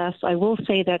to assess. I will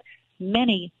say that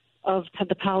many of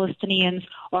the Palestinians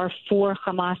are for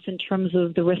Hamas in terms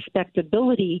of the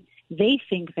respectability they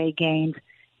think they gained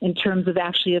in terms of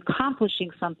actually accomplishing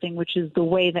something, which is the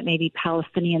way that maybe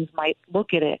Palestinians might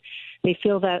look at it. They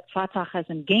feel that Fatah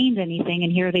hasn't gained anything,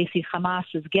 and here they see Hamas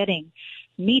is getting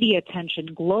media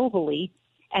attention globally,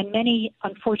 and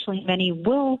unfortunately, many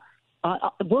will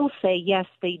say, yes,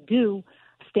 they do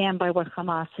stand by what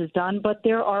Hamas has done, but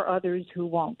there are others who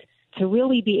won't. To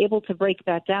really be able to break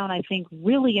that down, I think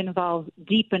really involves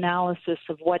deep analysis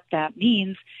of what that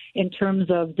means in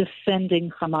terms of defending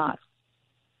Hamas.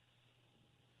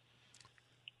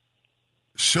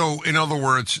 So, in other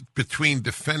words, between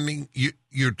defending,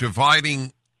 you're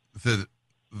dividing the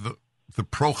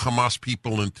pro-Hamas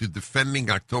people into defending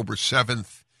October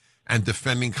 7th and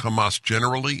defending Hamas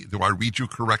generally. Do I read you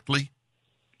correctly?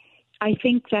 I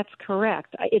think that's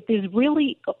correct. There's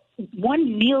really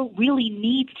one meal really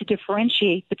needs to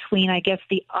differentiate between, I guess,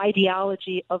 the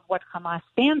ideology of what Hamas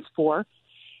stands for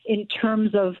in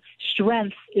terms of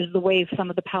strength is the way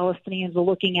some of the Palestinians are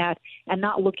looking at, and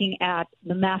not looking at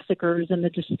the massacres and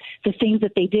the things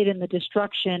that they did in the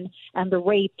destruction and the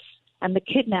rapes and the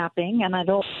kidnapping. And I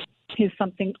don't is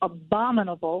something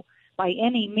abominable by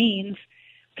any means.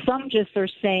 Some just are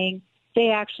saying they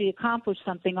actually accomplished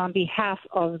something on behalf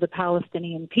of the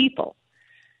Palestinian people.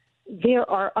 There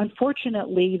are,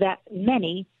 unfortunately, that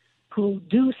many who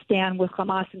do stand with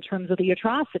Hamas in terms of the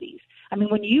atrocities. I mean,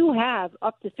 when you have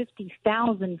up to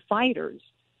 50,000 fighters,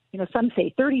 some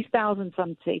say 30,000,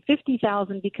 some say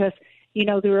 50,000, because,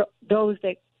 there are those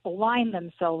that align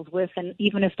themselves with, and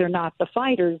even if they're not the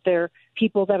fighters, they're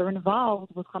people that are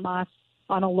involved with Hamas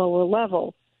on a lower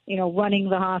level, running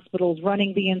the hospitals,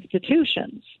 running the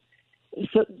institutions.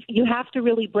 So you have to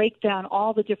really break down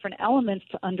all the different elements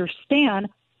to understand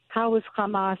how is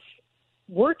Hamas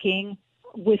working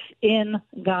within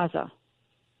Gaza.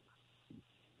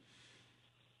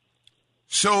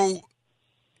 So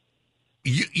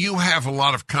you have a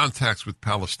lot of contacts with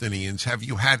Palestinians. Have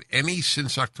you had any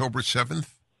since October 7th?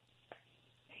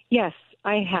 Yes,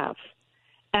 I have.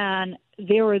 And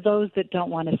there are those that don't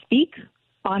want to speak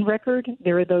on record.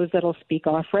 There are those that will speak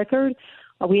off record.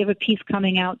 We have a piece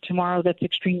coming out tomorrow that's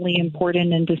extremely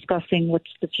important in discussing what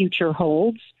the future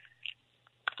holds.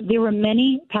 There are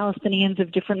many Palestinians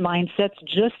of different mindsets,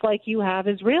 just like you have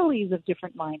Israelis of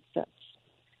different mindsets.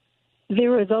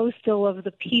 There are those still of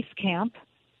the peace camp,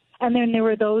 and then there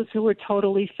are those who are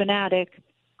totally fanatic,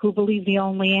 who believe the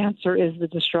only answer is the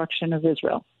destruction of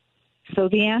Israel. So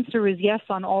the answer is yes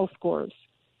on all scores.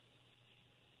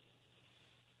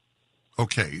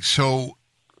 Okay, so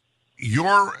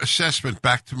your assessment,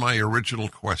 back to my original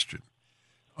question,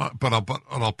 but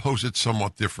I'll pose it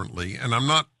somewhat differently, and I'm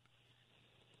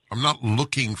not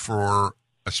looking for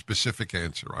a specific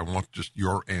answer. I want just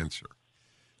your answer.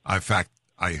 In fact,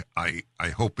 I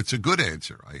hope it's a good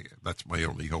answer. That's my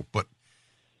only hope. But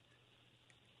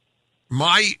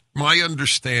my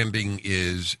understanding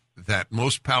is that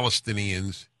most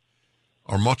Palestinians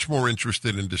are much more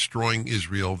interested in destroying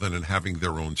Israel than in having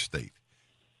their own state.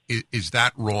 Is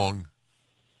that wrong?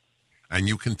 And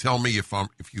you can tell me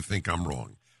if you think I'm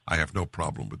wrong. I have no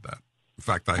problem with that. In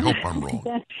fact, I hope I'm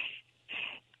wrong.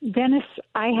 Dennis,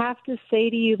 I have to say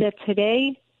to you that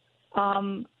today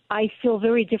I feel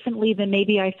very differently than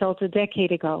maybe I felt a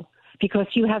decade ago, because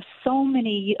you have so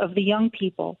many of the young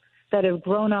people that have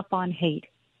grown up on hate.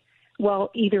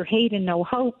 Well, either hate and no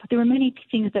hope. There are many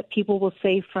things that people will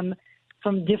say from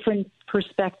different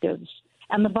perspectives.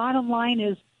 And the bottom line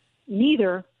is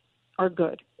neither are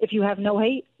good. If you have no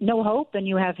hope, and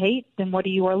you have hate, then what are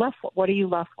you left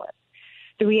with?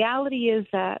 The reality is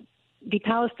that the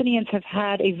Palestinians have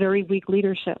had a very weak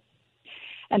leadership.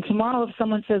 And tomorrow, if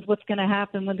someone says, what's going to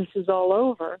happen when this is all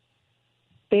over,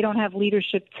 they don't have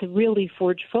leadership to really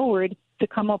forge forward to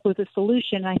come up with a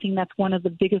solution. I think that's one of the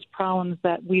biggest problems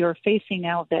that we are facing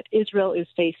now, that Israel is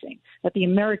facing, that the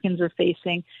Americans are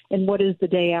facing, and what does the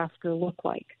day after look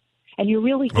like? And you're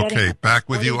really getting... Okay, back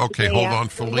with you. Okay, hold on.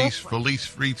 Felice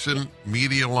Friedson,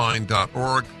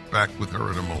 MediaLine.org. Back with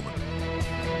her in a moment.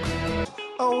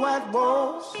 Oh, white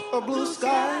walls, oh, blue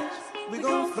skies, we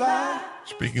gonna fly.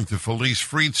 Speaking to Felice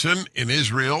Friedson in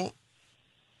Israel.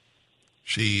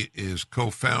 She is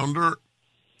co-founder,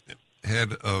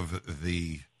 head of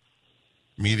the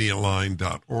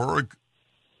MediaLine.org,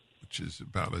 which is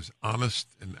about as honest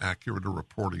and accurate a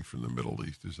reporting from the Middle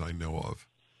East as I know of.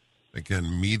 Again,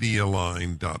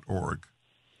 MediaLine.org.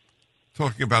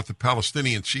 Talking about the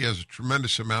Palestinians, she has a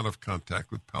tremendous amount of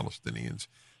contact with Palestinians,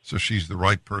 so she's the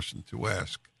right person to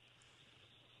ask.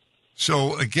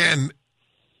 So, again,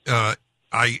 I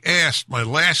asked, my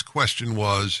last question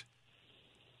was,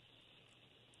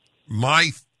 my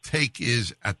take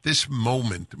is, at this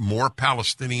moment, more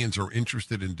Palestinians are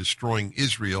interested in destroying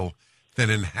Israel than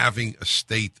in having a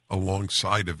state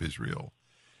alongside of Israel.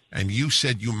 And you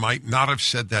said you might not have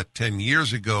said that 10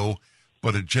 years ago,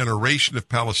 but a generation of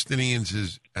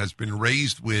Palestinians has been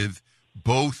raised with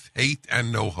both hate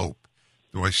and no hope.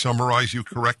 Do I summarize you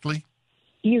correctly?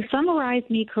 You summarized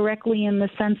me correctly in the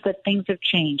sense that things have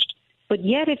changed. But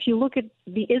yet, if you look at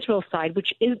the Israel side,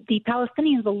 which is the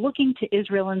Palestinians are looking to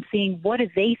Israel and seeing what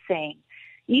are they saying.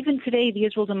 Even today, the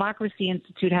Israel Democracy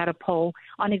Institute had a poll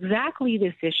on exactly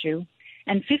this issue,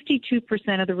 and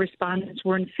 52% of the respondents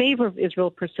were in favor of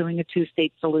Israel pursuing a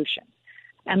two-state solution.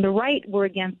 And the right were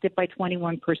against it by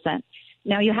 21%.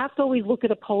 Now, you have to always look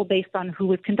at a poll based on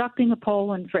who is conducting the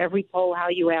poll, and for every poll, how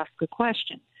you ask a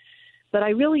question. But I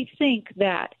really think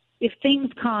that if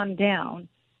things calm down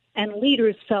and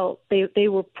leaders felt they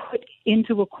were put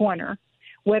into a corner,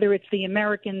 whether it's the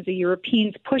Americans, the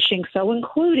Europeans pushing so,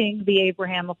 including the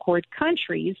Abraham Accord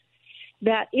countries,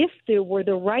 that if there were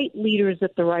the right leaders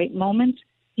at the right moment,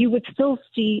 you would still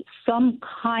see some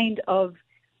kind of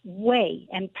way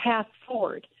and path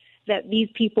forward that these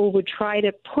people would try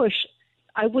to push.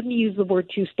 I wouldn't use the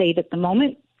word two-state at the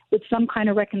moment, but some kind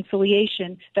of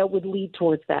reconciliation that would lead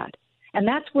towards that. And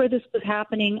that's where this was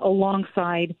happening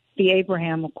alongside the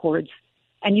Abraham Accords.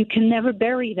 And you can never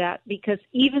bury that, because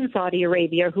even Saudi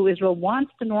Arabia, who Israel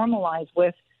wants to normalize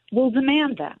with, will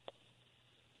demand that.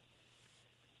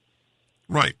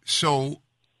 Right. So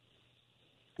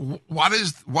what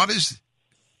is,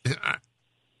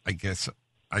 I guess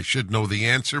I should know the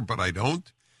answer, but I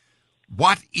don't.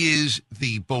 What is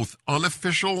the both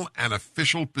unofficial and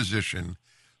official position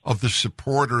of the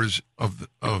supporters of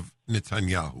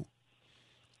Netanyahu?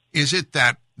 Is it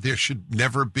that there should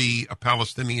never be a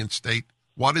Palestinian state?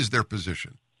 What is their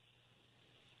position?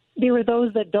 There are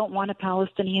those that don't want a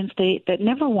Palestinian state, that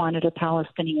never wanted a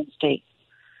Palestinian state.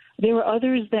 There are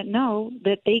others that know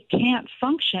that they can't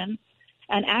function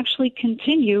and actually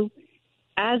continue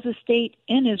as a state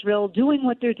in Israel, doing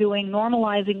what they're doing,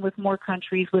 normalizing with more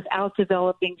countries without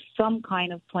developing some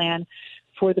kind of plan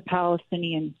for the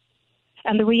Palestinians.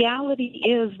 And the reality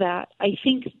is that I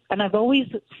think, and I've always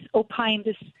opined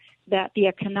this, that the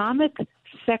economic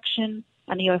section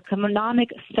and the economic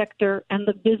sector and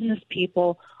the business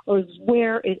people was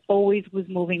where it always was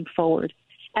moving forward.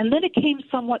 And then it came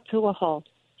somewhat to a halt.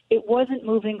 It wasn't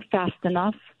moving fast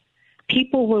enough.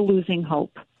 People were losing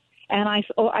hope. And I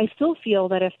still feel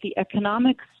that if the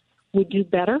economics would do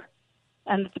better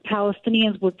and that the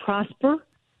Palestinians would prosper,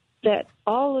 that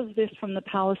all of this from the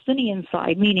Palestinian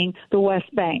side, meaning the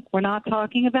West Bank, we're not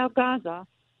talking about Gaza,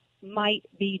 might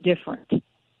be different.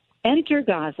 Enter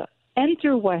Gaza.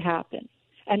 Enter what happened.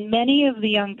 And many of the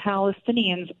young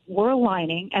Palestinians were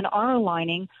aligning and are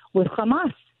aligning with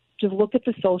Hamas. Just look at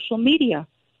the social media.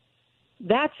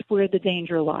 That's where the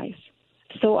danger lies.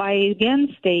 So I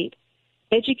again state,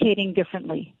 educating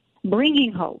differently,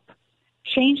 bringing hope,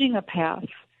 changing a path,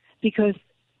 because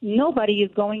nobody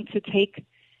is going to take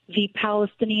the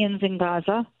Palestinians in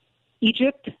Gaza.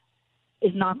 Egypt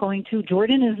is not going to,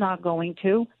 Jordan is not going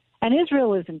to, and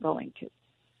Israel isn't going to.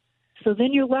 So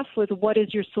then you're left with, what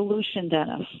is your solution,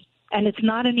 Dennis? And it's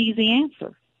not an easy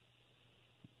answer.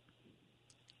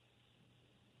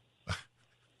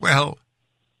 Well,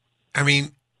 I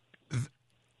mean,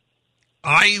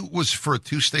 I was for a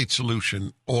two-state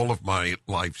solution all of my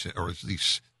life, or at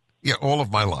least, all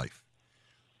of my life.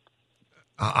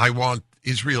 I want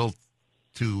Israel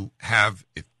to have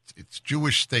its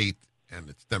Jewish state and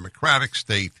its democratic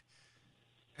state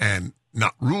and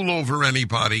not rule over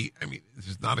anybody. I mean, this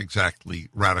is not exactly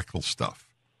radical stuff.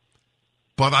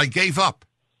 But I gave up.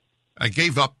 I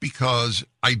gave up because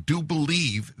I do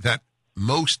believe that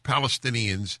most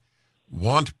Palestinians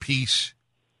want peace,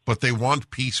 but they want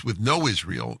peace with no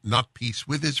Israel, not peace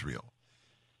with Israel.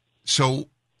 So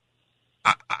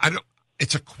I don't.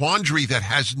 It's a quandary that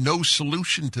has no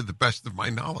solution to the best of my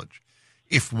knowledge.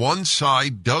 If one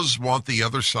side does want the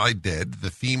other side dead, the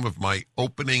theme of my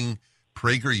opening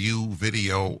PragerU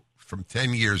video from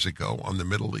 10 years ago on the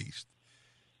Middle East,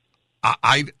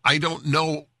 I don't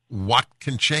know what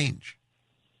can change.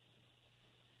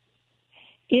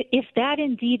 If that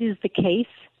indeed is the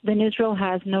case, then Israel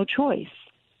has no choice.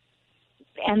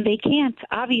 And they can't,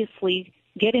 obviously,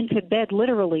 get into bed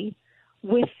literally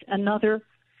with another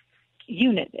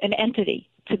unit, an entity,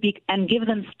 and give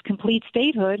them complete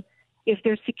statehood if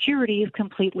their security is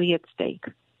completely at stake.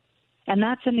 And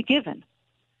that's a given.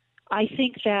 I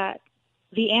think that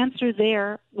the answer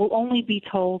there will only be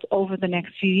told over the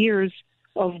next few years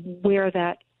of where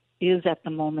that is at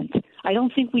the moment. I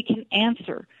don't think we can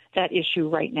answer that issue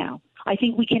right now. I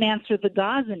think we can answer the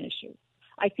Gazan issue.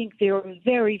 I think there are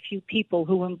very few people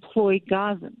who employ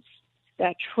Gazans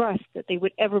that trust that they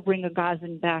would ever bring a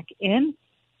Gazan back in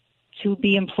to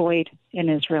be employed in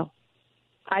Israel.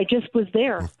 I just was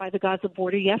there by the Gaza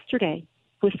border yesterday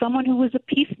with someone who was a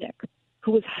peacenik,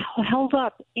 who was held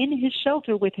up in his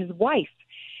shelter with his wife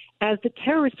as the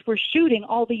terrorists were shooting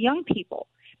all the young people,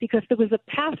 because there was a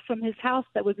path from his house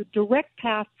that was a direct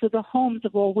path to the homes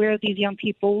of all where these young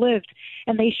people lived,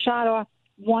 and they shot off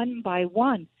one by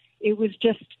one. It was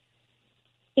just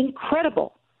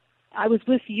incredible. I was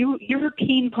with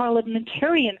European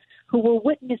parliamentarians who were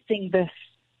witnessing this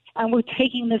and were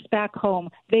taking this back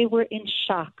home. They were in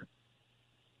shock.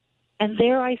 And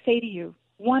there I say to you,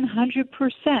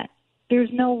 100%,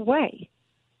 there's no way.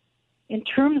 In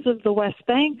terms of the West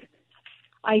Bank,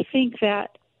 I think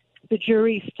that the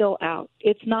jury's still out.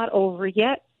 It's not over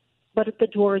yet, but the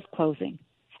door is closing.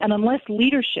 And unless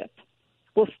leadership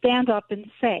will stand up and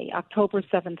say October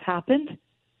 7th happened,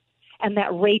 and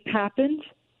that rape happened,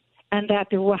 and that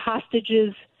there were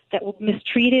hostages that were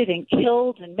mistreated and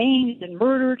killed and maimed and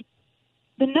murdered,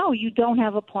 then no, you don't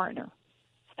have a partner.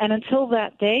 And until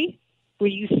that day where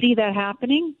you see that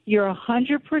happening, you're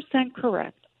 100%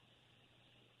 correct.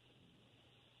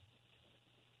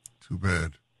 Too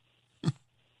bad.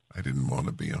 I didn't want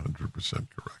to be 100%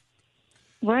 correct.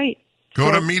 Right.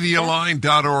 Go to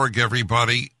MediaLine.org,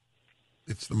 everybody.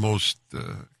 It's the most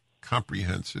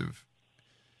comprehensive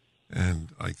and,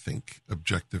 I think,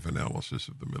 objective analysis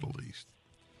of the Middle East.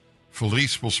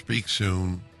 Felice will speak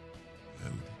soon,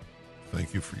 and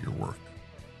thank you for your work.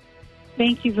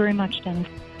 Thank you very much, Dennis.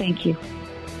 Thank you.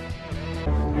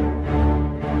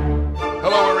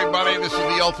 Hello, everybody. This is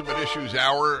the Ultimate Issues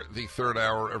Hour, the third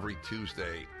hour every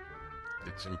Tuesday.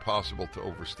 It's impossible to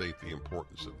overstate the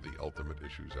importance of the Ultimate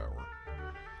Issues Hour.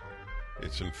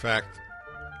 It's, in fact,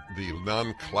 the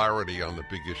non-clarity on the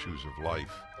big issues of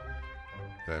life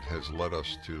that has led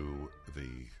us to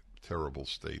the terrible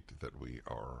state that we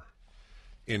are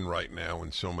in right now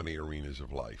in so many arenas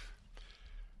of life.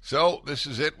 So this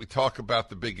is it. We talk about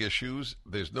the big issues.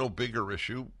 There's no bigger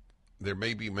issue. There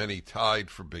may be many tied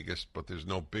for biggest, but there's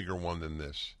no bigger one than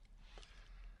this.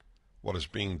 What is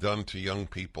being done to young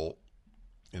people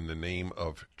in the name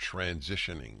of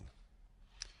transitioning.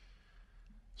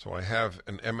 So I have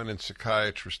an eminent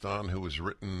psychiatrist on who has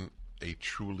written a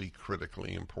truly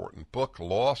critically important book,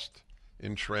 Lost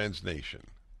in Transnation.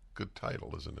 Good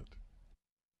title, isn't it?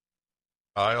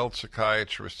 Child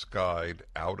Psychiatrist's Guide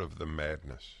Out of the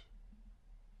Madness.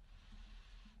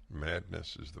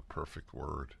 Madness is the perfect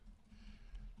word.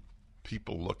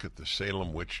 People look at the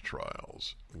Salem witch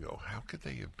trials and go, how could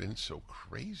they have been so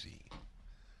crazy?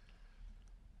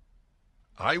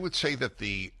 I would say that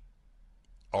the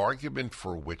argument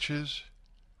for witches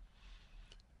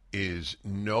is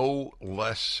no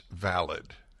less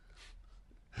valid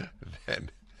than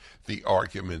the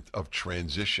argument of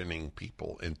transitioning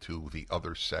people into the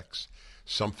other sex,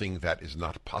 something that is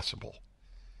not possible.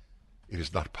 It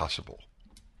is not possible.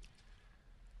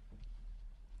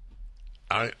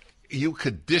 You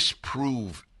could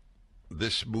disprove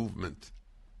this movement,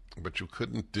 but you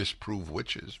couldn't disprove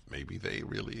witches. Maybe they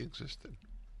really existed.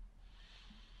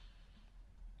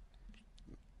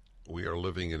 We are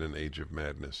living in an age of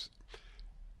madness.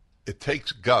 It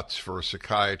takes guts for a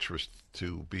psychiatrist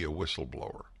to be a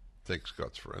whistleblower. It takes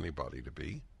guts for anybody to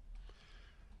be.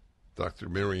 Dr.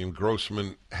 Miriam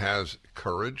Grossman has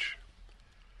courage,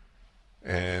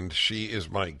 and she is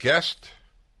my guest.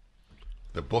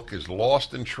 The book is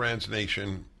Lost in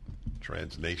Transnation.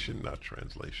 Transnation, not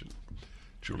translation.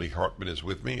 Julie Hartman is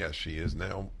with me, as she is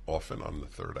now often on the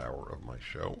third hour of my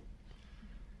show.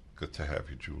 Good to have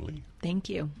you, Julie. Thank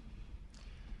you.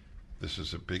 This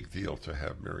is a big deal to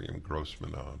have Miriam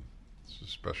Grossman on. It's a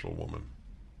special woman.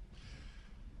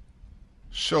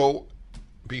 So,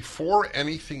 before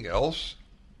anything else,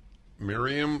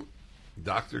 Miriam,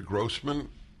 Dr. Grossman,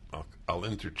 I'll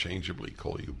interchangeably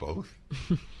call you both.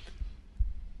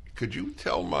 Could you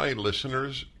tell my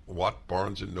listeners what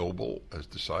Barnes & Noble has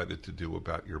decided to do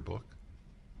about your book?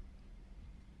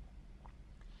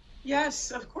 Yes,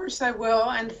 of course I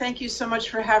will, and thank you so much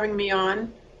for having me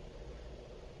on.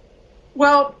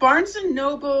 Well, Barnes &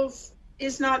 Noble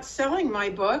is not selling my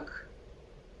book.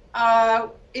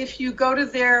 If you go to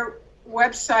their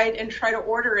website and try to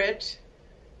order it,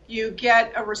 you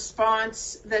get a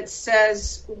response that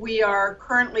says we are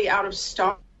currently out of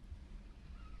stock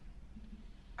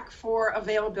for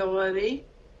availability.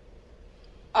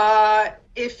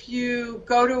 If you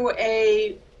go to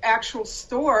a actual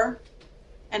store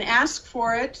and ask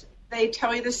for it, they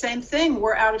tell you the same thing,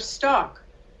 we're out of stock.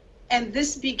 And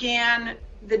this began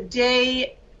the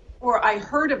day, or I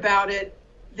heard about it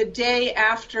the day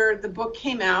after the book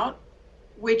came out,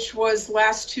 which was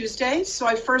last Tuesday. So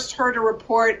I first heard a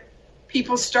report.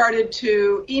 People started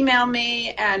to email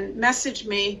me and message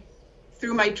me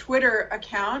through my Twitter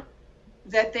account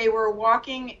that they were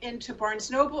walking into Barnes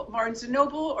 &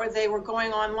 Noble, or they were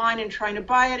going online and trying to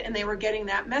buy it, and they were getting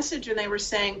that message, and they were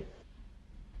saying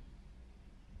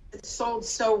it sold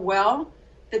so well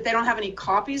that they don't have any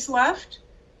copies left.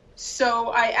 So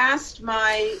I asked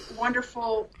my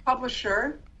wonderful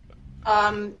publisher,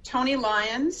 Tony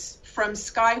Lyons from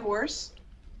Skyhorse,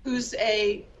 who's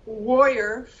a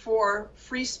warrior for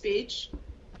free speech,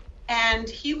 and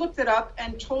he looked it up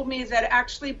and told me that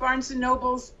actually Barnes &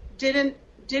 Noble's didn't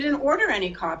order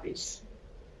any copies.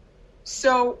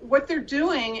 So what they're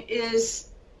doing is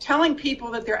telling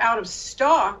people that they're out of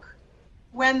stock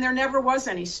when there never was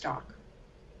any stock.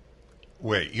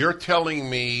 Wait, you're telling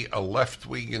me a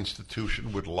left-wing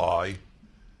institution would lie?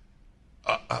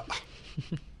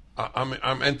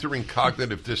 I'm entering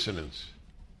cognitive dissonance.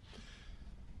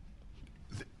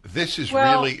 This is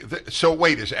really... So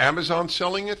wait, is Amazon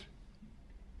selling it?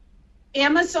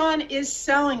 Amazon is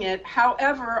selling it.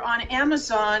 However, on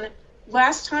Amazon,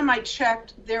 last time I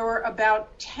checked, there were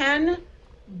about 10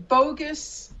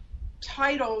 bogus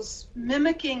titles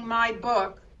mimicking my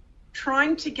book,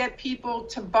 trying to get people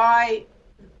to buy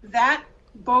that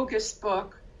bogus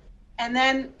book. And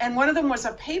one of them was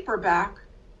a paperback,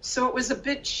 so it was a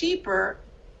bit cheaper.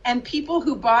 And people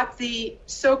who bought the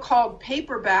so-called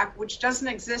paperback, which doesn't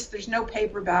exist, there's no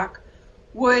paperback,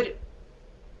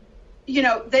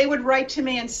 they would write to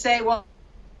me and say, well,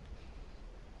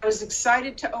 I was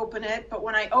excited to open it, but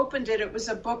when I opened it, it was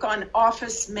a book on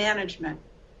office management.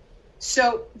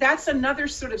 So that's another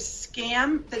sort of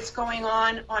scam that's going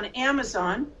on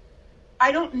Amazon.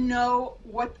 I don't know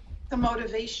what the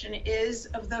motivation is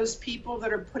of those people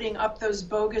that are putting up those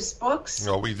bogus books.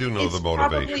 No, we do know the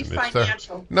motivation. It's probably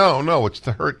financial. No, it's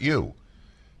to hurt you.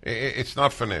 It's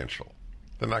not financial.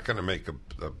 They're not going to make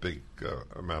a big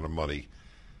amount of money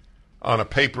on a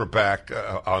paperback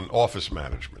on office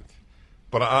management.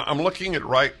 But I'm looking at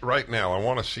right now. I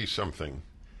want to see something.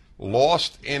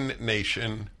 Lost in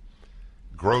Nation,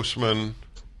 Grossman.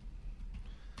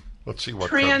 Let's see what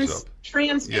comes up.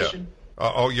 Transnation. Yeah.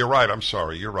 Oh, you're right. I'm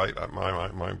sorry. You're right.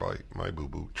 My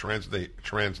boo-boo.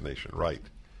 Transnation. Right.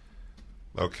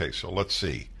 Okay, so let's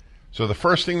see. So the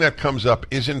first thing that comes up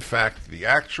is, in fact, the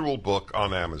actual book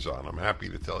on Amazon. I'm happy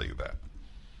to tell you that.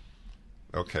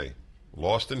 Okay.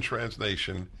 Lost in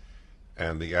Transnation,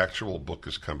 and the actual book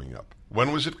is coming up.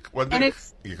 When was it?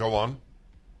 You go on?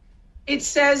 It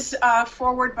says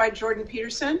forward by Jordan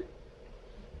Peterson.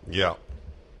 Yeah.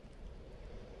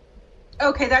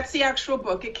 Okay, that's the actual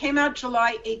book. It came out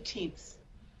July 18th.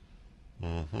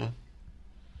 Mm-hmm.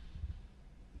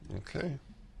 Okay.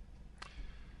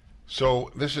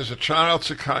 So this is a child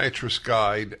psychiatrist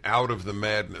guide out of the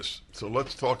madness. So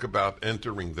let's talk about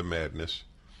entering the madness.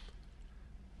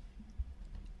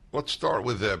 Let's start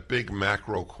with a big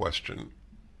macro question.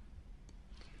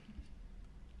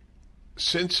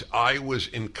 Since I was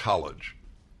in college,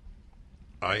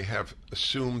 I have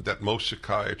assumed that most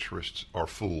psychiatrists are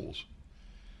fools.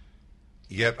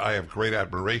 Yet I have great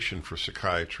admiration for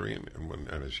psychiatry, and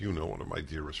as you know, one of my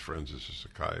dearest friends is a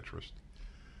psychiatrist.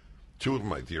 Two of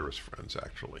my dearest friends,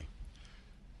 actually.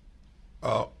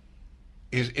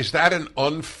 Is that an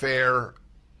unfair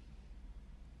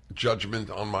judgment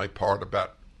on my part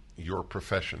about your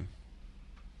profession?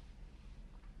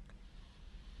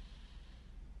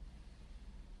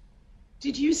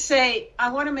 Did you say,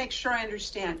 I want to make sure I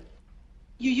understand.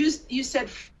 You said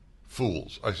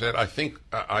fools. I said,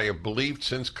 I have believed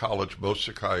since college most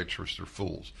psychiatrists are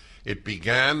fools. It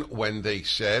began when they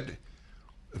said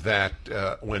that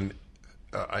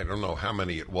I don't know how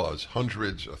many it was,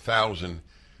 hundreds, 1,000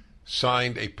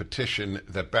 signed a petition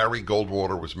that Barry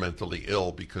Goldwater was mentally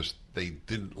ill because they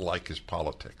didn't like his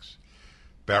politics.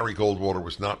 Barry Goldwater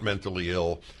was not mentally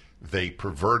ill. They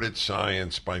perverted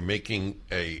science by making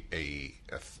a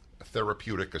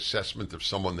therapeutic assessment of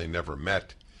someone they never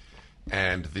met.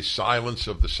 And the silence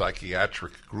of the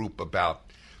psychiatric group about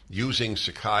using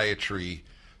psychiatry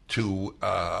to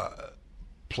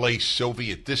place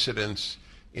Soviet dissidents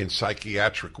in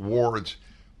psychiatric wards.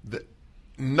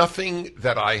 Nothing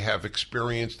that I have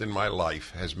experienced in my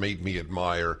life has made me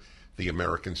admire the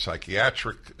American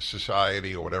Psychiatric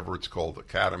Society, or whatever it's called,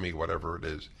 Academy, whatever it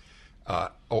is,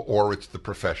 or it's the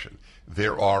profession.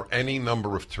 There are any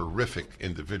number of terrific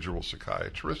individual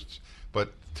psychiatrists,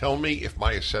 but tell me if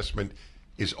my assessment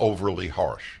is overly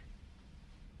harsh.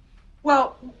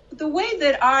 Well, the way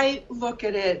that I look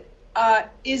at it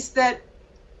is that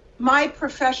my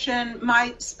profession,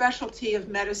 my specialty of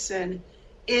medicine,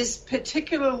 is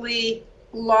particularly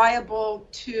liable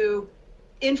to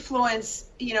influence,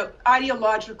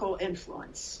 ideological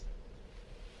influence.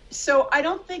 So I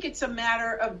don't think it's a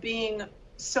matter of being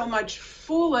so much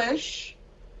foolish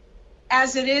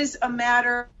as it is a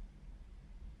matter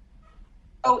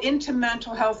into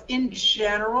mental health in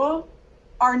general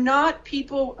are not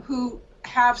people who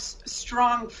have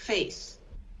strong faith.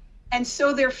 And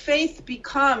so their faith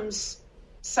becomes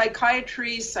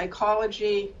psychiatry,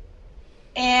 psychology,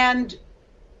 and,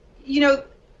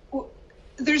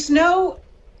 there's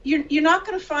you're not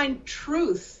going to find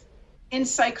truth in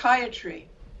psychiatry.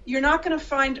 You're not going to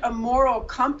find a moral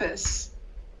compass,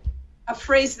 a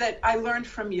phrase that I learned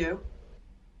from you,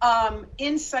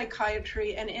 in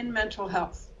psychiatry and in mental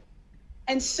health.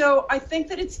 And so I think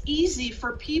that it's easy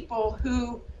for people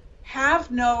who have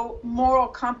no moral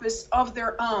compass of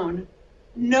their own,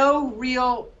 no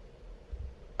real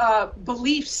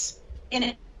beliefs in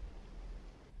it,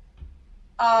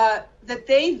 that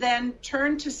they then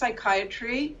turn to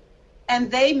psychiatry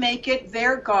and they make it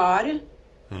their God,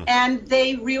 and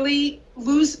they really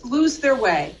lose their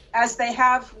way, as they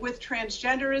have with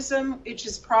transgenderism, which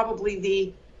is probably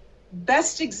the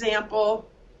best example.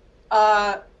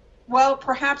 Well,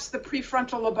 perhaps the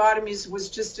prefrontal lobotomies was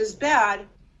just as bad,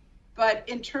 but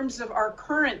in terms of our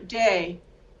current day,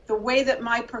 the way that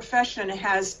my profession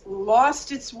has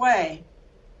lost its way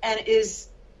and is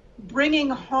bringing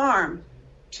harm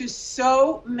to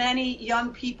so many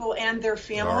young people and their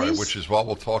families. All right, which is what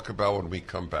we'll talk about when we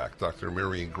come back. Dr.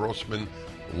 Miriam Grossman,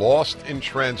 Lost in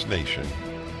Transnation.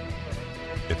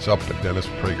 It's up at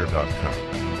DennisPrager.com.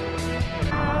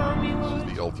 This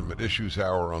is the Ultimate Issues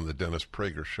Hour on the Dennis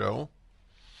Prager Show.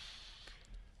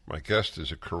 My guest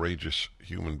is a courageous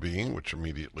human being, which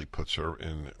immediately puts her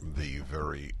in the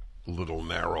very little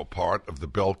narrow part of the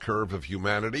bell curve of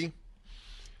humanity.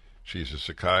 She's a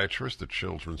psychiatrist, a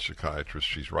children's psychiatrist.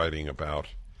 She's writing about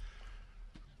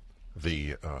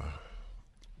the,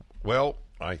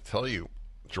 I tell you,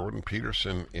 Jordan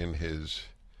Peterson in his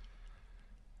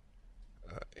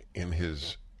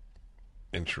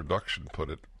introduction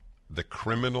put it, the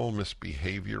criminal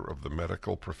misbehavior of the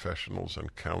medical professionals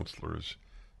and counselors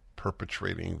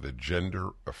perpetrating the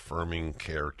gender-affirming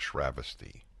care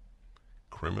travesty.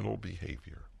 Criminal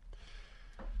behavior.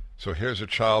 So here's a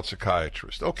child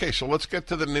psychiatrist. Okay, so let's get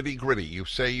to the nitty-gritty. You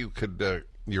say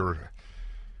you're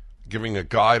giving a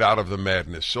guide out of the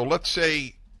madness. So let's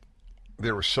say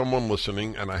there is someone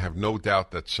listening, and I have no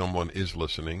doubt that someone is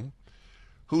listening,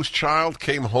 whose child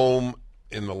came home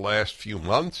in the last few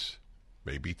months,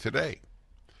 maybe today,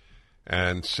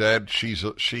 and said she's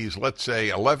let's say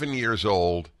 11 years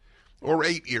old or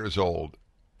 8 years old.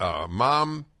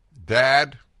 Mom,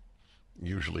 Dad,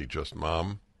 usually just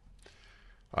mom,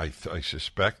 I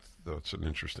suspect, though it's an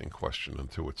interesting question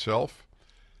unto itself,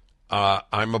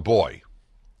 I'm a boy.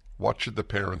 What should the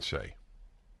parent say?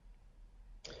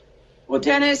 Well,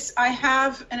 Dennis, I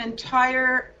have an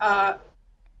entire of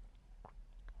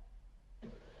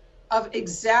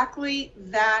exactly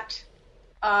that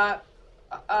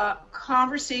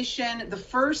conversation, the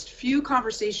first few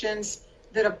conversations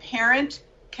that a parent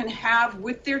can have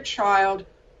with their child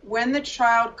when the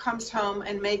child comes home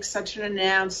and makes such an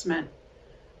announcement.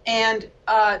 And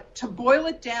to boil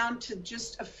it down to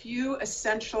just a few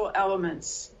essential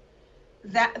elements,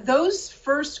 that those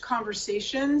first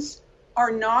conversations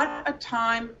are not a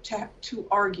time to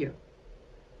argue.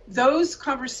 Those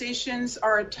conversations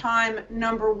are a time,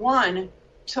 number one,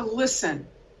 to listen,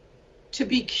 to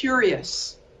be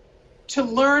curious, to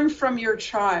learn from your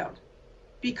child.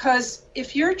 Because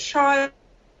if your child,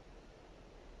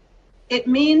 it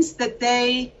means that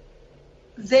they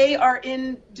are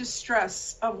in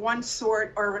distress of one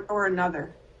sort or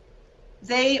another.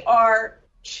 They are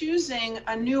choosing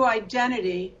a new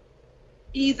identity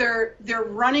either they're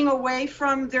running away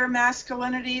from their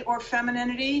masculinity or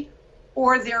femininity,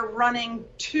 or they're running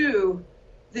to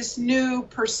this new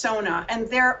persona. And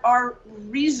there are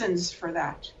reasons for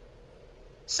that.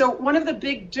 So one of the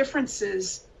big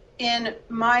differences in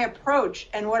my approach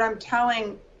and what I'm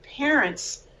telling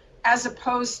parents, as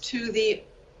opposed to the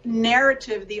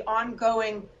narrative, the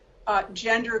ongoing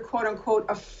gender, quote unquote,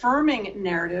 affirming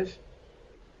narrative,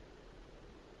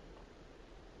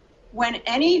 when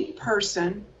any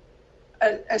person,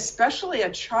 especially a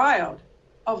child,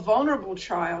 a vulnerable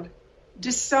child,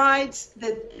 decides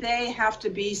that they have to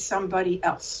be somebody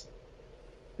else.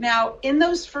 Now, in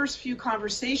those first few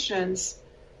conversations,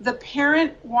 the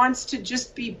parent wants to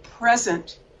just be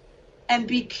present and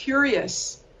be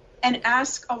curious and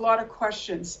ask a lot of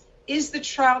questions. Is the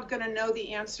child going to know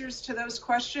the answers to those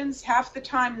questions? Half the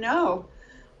time, no.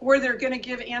 Or they're going to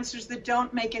give answers that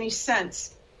don't make any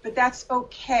sense. But that's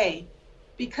okay,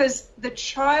 because the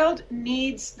child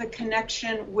needs the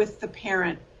connection with the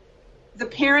parent. The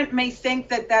parent may think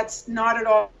that that's not at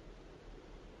all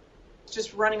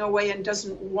just running away and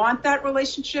doesn't want that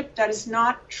relationship. That is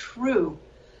not true.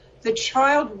 The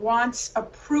child wants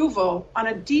approval on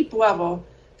a deep level.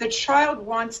 The child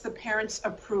wants the parent's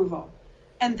approval.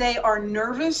 And they are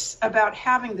nervous about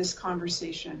having this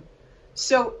conversation.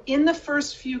 So in the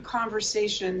first few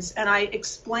conversations, and I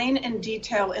explain in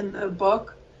detail in the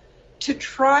book, to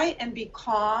try and be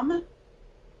calm,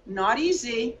 not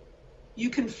easy. You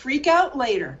can freak out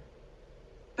later,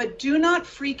 but do not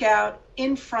freak out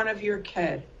in front of your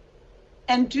kid.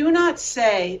 And do not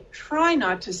say, try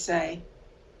not to say,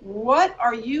 what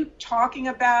are you talking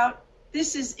about?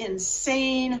 This is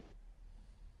insane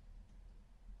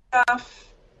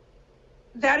stuff.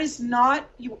 That is not,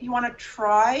 you want to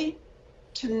try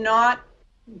to not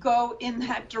go in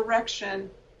that direction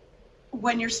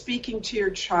when you're speaking to your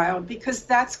child, because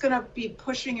that's going to be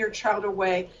pushing your child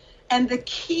away. And the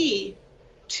key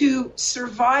to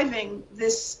surviving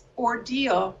this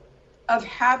ordeal of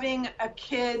having a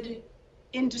kid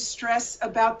in distress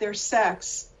about their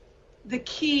sex, the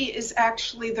key is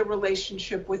actually the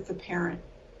relationship with the parent.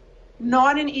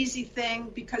 Not an easy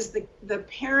thing, because the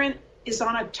parent is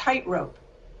on a tightrope.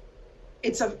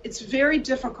 It's very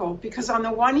difficult, because on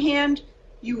the one hand,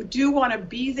 you do want to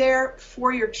be there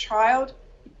for your child,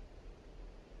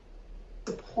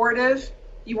 supportive,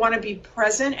 you want to be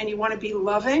present, and you want to be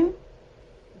loving,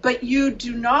 but you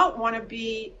do not want to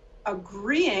be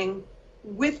agreeing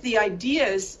with the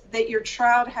ideas that your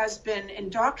child has been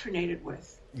indoctrinated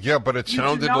with. Yeah, but it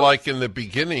sounded like in the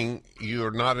beginning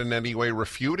you're not in any way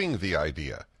refuting the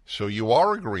idea, so you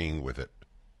are agreeing with it.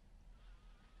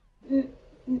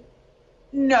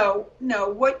 No.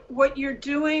 What you're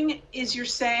doing is you're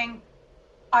saying,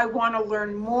 I want to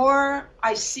learn more.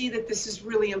 I see that this is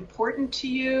really important to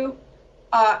you.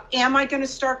 Am I going to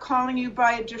start calling you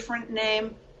by a different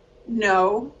name?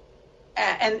 No.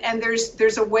 And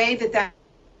there's a way that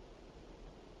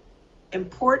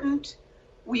important.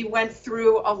 We went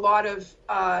through a lot of,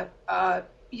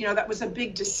 that was a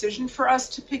big decision for us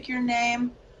to pick your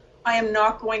name. I am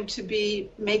not going to be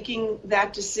making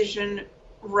that decision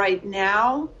right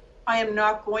now. I am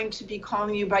not going to be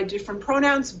calling you by different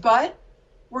pronouns, but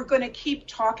we're going to keep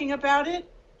talking about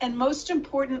it. And most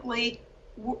importantly,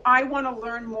 I want to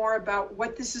learn more about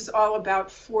what this is all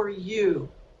about for you.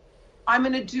 I'm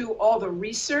going to do all the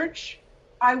research.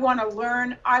 I want to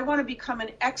learn. I want to become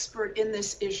an expert in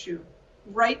this issue.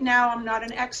 Right now, I'm not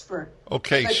an expert.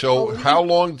 Okay, so how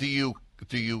long do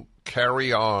you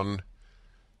carry on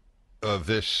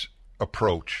this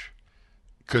approach?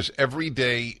 Because every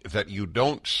day that you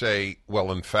don't say,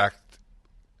 well, in fact,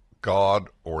 God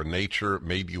or nature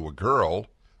made you a girl,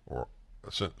 or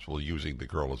since we're using the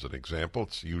girl as an example,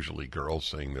 it's usually girls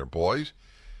saying they're boys.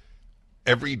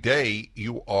 Every day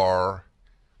you are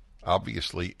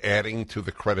obviously adding to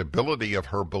the credibility of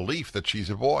her belief that she's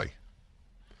a boy.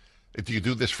 Do you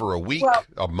do this for a week,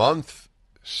 a month,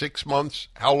 6 months?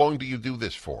 How long do you do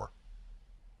this for?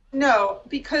 No,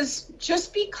 because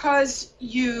just because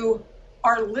you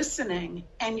are listening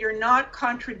and you're not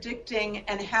contradicting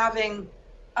and having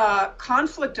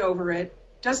conflict over it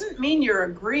doesn't mean you're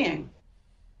agreeing.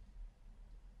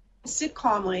 Sit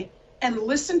calmly and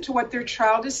listen to what their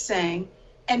child is saying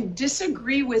and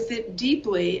disagree with it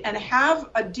deeply and have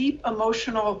a deep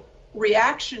emotional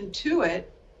reaction to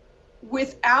it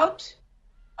without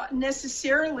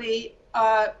necessarily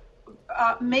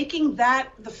making that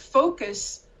the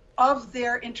focus of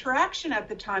their interaction at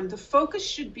the time. The focus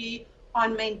should be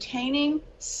on maintaining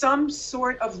some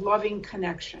sort of loving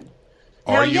connection.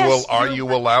 Are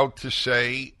you allowed to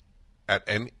say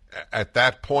at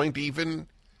that point even,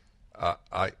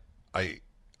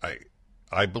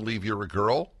 I believe you're a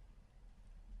girl.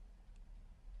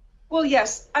 Well,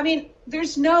 yes. I mean,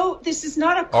 this is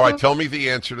not a... All right, tell me the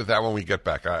answer to that when we get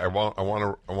back. I want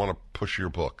to push your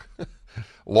book.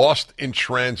 Lost in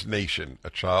Transnation, A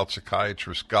Child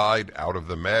Psychiatrist's Guide Out of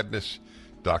the Madness,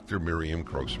 Dr. Miriam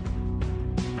Grossman.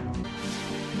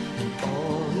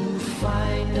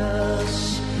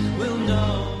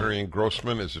 Miriam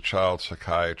Grossman is a child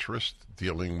psychiatrist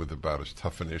dealing with about as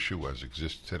tough an issue as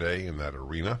exists today in that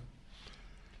arena.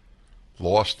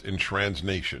 Lost in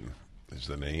Transnation is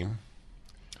the name.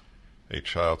 A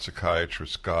Child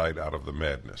Psychiatrist's Guide Out of the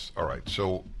Madness. All right,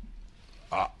 so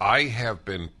I have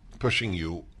been pushing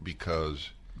you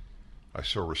because I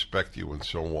so respect you and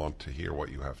so want to hear what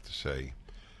you have to say.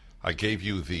 I gave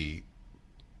you the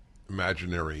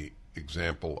imaginary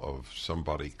example of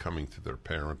somebody coming to their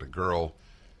parent, a girl,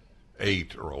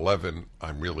 8 or 11,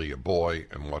 I'm really a boy,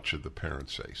 and what should the parent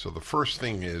say? So the first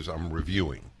thing is, I'm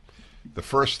reviewing. The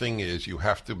first thing is you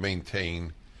have to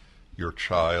maintain your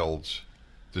child's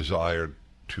desire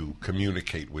to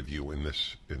communicate with you in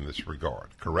this regard,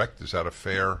 correct? Is that a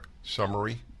fair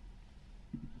summary?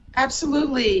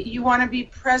 Absolutely. You want to be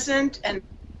present and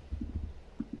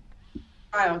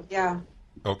child, yeah.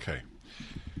 Okay.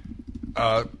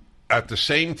 At the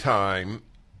same time,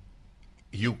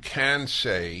 you can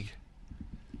say,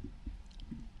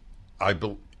 I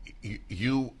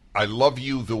love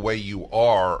you the way you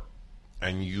are,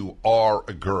 and you are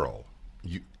a girl.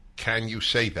 Can you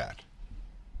say that?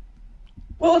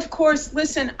 Well, of course.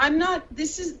 Listen, I'm not.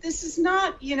 This is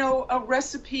not, a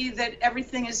recipe that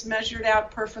everything is measured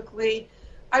out perfectly.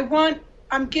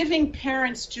 I'm giving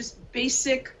parents just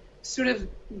basic sort of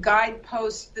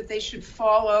guideposts that they should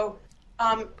follow,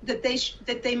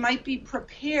 that they might be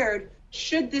prepared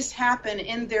should this happen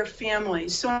in their family.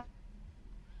 So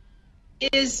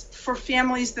it is for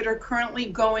families that are currently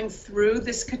going through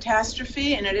this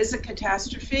catastrophe, and it is a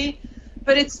catastrophe,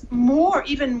 but it's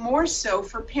even more so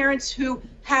for parents who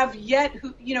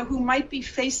who might be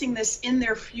facing this in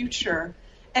their future,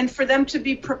 and for them to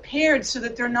be prepared so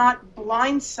that they're not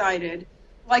blindsided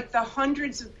like the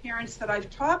hundreds of parents that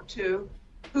I've talked to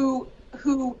who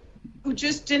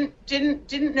just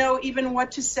didn't know even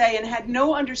what to say and had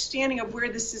no understanding of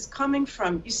where this is coming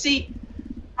from. You see,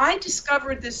 I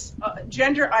discovered this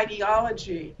gender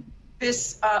ideology,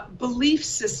 this belief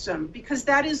system, because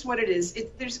that is what it is.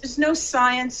 There's no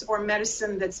science or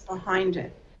medicine that's behind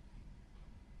it.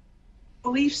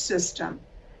 Belief system.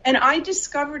 And I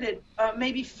discovered it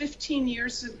maybe 15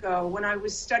 years ago when I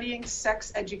was studying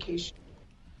sex education.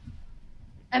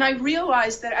 And I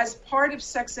realized that as part of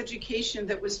sex education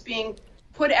that was being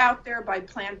put out there by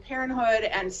Planned Parenthood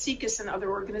and SIECUS and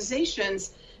other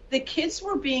organizations, the kids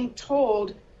were being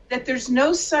told that there's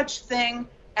no such thing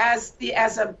as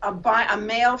a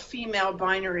male-female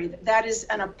binary. That is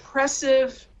an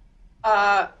oppressive.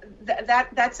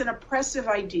 That's an oppressive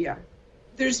idea.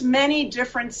 There's many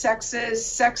different sexes.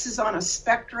 Sex is on a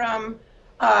spectrum.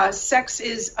 Sex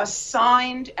is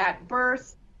assigned at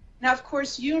birth. Now, of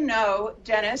course,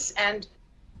 Dennis, and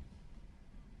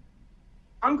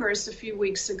Congress a few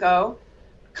weeks ago,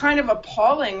 kind of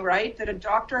appalling, right, that a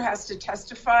doctor has to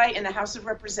testify in the House of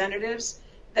Representatives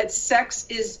that sex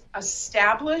is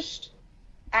established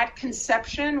at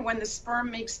conception when the sperm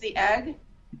meets the egg.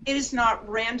 It is not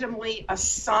randomly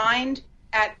assigned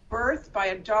at birth by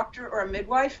a doctor or a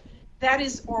midwife. That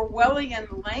is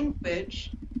Orwellian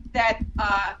language that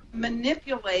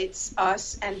manipulates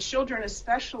us, and children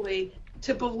especially,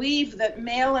 to believe that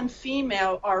male and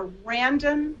female are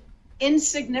random,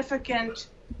 insignificant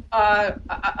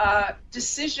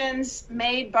decisions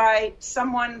made by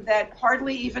someone that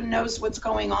hardly even knows what's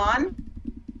going on,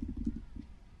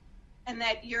 and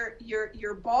that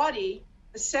your body,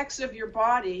 the sex of your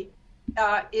body,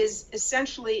 is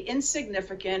essentially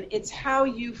insignificant. It's how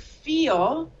you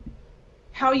feel,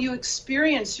 how you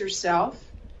experience yourself.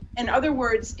 In other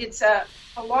words, it's a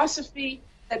philosophy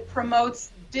that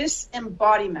promotes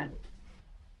disembodiment.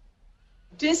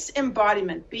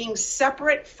 Disembodiment, being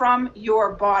separate from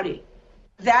your body.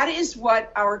 That is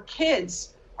what our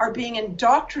kids are being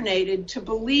indoctrinated to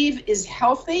believe is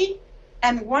healthy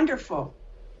and wonderful,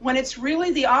 when it's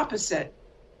really the opposite.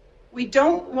 We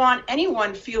don't want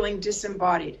anyone feeling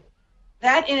disembodied.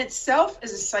 That in itself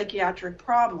is a psychiatric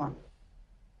problem.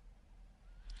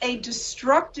 A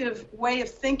destructive way of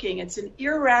thinking. It's an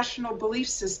irrational belief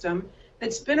system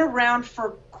that's been around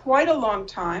for quite a long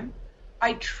time.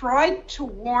 I tried to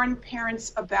warn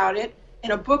parents about it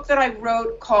in a book that I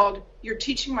wrote called You're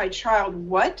Teaching My Child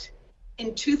What?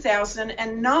 In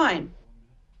 2009.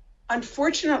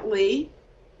 Unfortunately,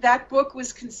 that book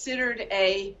was considered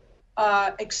a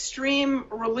extreme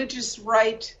religious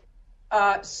right,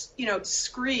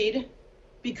 screed,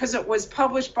 because it was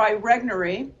published by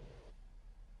Regnery.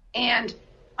 And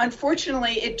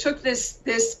unfortunately, it took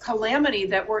this calamity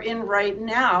that we're in right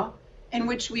now, in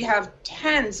which we have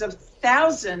tens of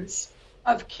thousands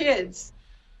of kids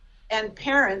and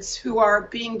parents who are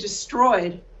being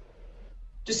destroyed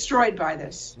by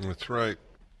this. That's right.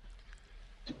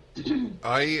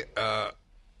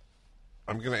 I'm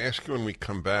going to ask you when we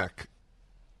come back,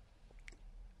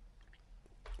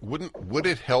 would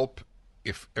it help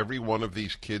if every one of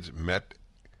these kids met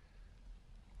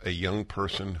a young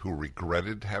person who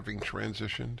regretted having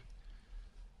transitioned?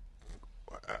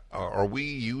 Are we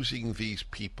using these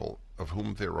people, of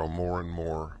whom there are more and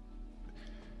more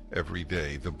every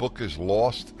day? The book is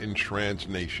Lost in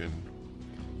Transnation.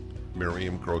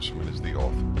 Miriam Grossman is the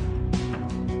author.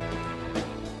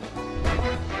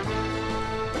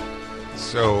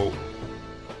 So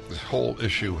this whole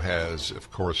issue has,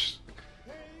 of course,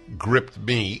 gripped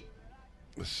me,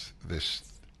 this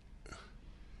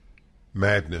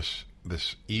madness,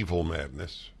 this evil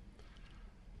madness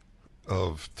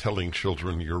of telling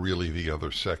children you're really the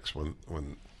other sex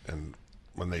when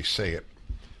they say it.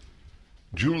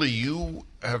 Julie, you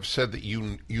have said that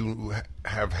you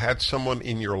have had someone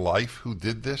in your life who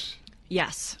did this?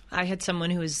 Yes. I had someone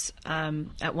who was,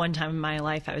 at one time in my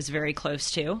life, I was very close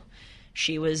to.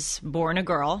 She was born a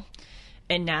girl,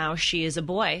 and now she is a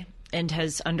boy and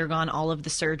has undergone all of the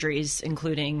surgeries,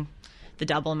 including the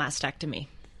double mastectomy.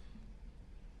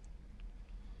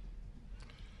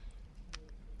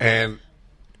 And,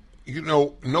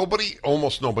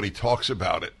 almost nobody talks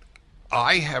about it.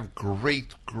 I have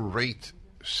great, great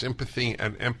sympathy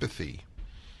and empathy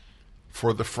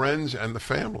for the friends and the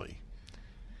family.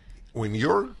 When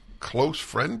your close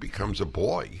friend becomes a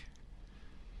boy,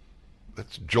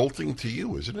 that's jolting to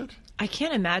you, isn't it? I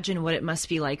can't imagine what it must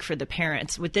be like for the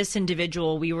parents. With this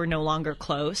individual, we were no longer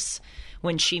close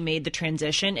when she made the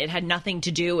transition. It had nothing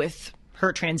to do with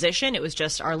her transition. It was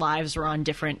just our lives were on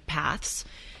different paths.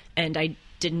 And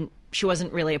she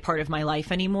wasn't really a part of my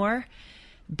life anymore.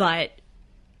 But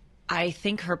I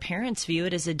think her parents view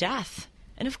it as a death.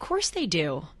 And of course they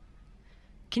do.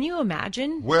 Can you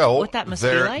imagine what that must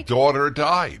be like? Their daughter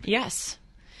died. Yes.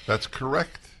 That's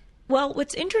correct. Well,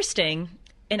 what's interesting,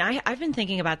 and I've been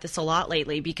thinking about this a lot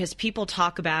lately because people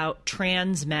talk about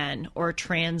trans men or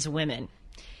trans women.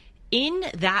 In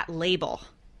that label,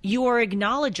 you are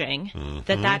acknowledging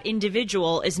that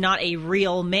individual is not a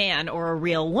real man or a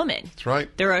real woman. That's right.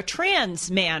 They're a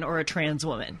trans man or a trans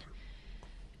woman.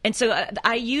 And so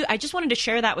I just wanted to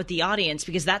share that with the audience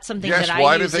because that's something that I use. Yes,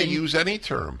 why do they use any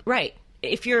term? Right.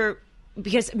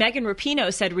 Because Megan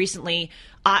Rapinoe said recently,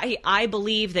 I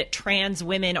believe that trans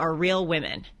women are real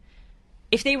women.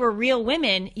 If they were real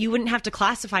women, you wouldn't have to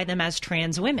classify them as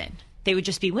trans women. They would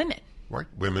just be women. Right.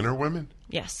 Women are women.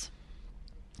 Yes.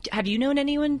 Have you known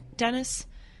anyone, Dennis,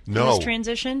 who No. has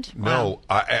transitioned? No. Wow.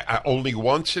 I only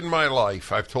once in my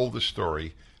life, I've told this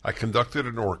story, I conducted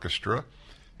an orchestra,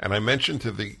 and I mentioned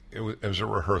it was a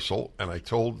rehearsal, and I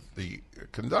told the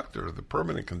conductor, the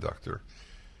permanent conductor,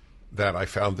 that I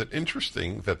found it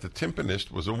interesting that the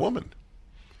timpanist was a woman,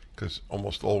 because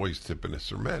almost always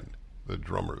timpanists are men. The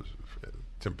drummers,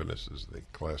 timpanist is the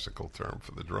classical term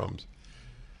for the drums.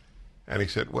 And he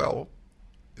said, well,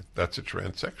 that's a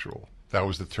transsexual. That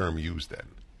was the term used then,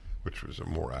 which was a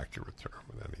more accurate term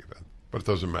in any event. But it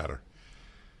doesn't matter.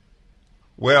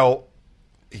 Well,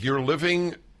 you're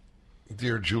living,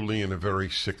 dear Julie, in a very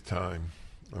sick time.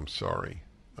 I'm sorry.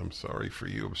 I'm sorry for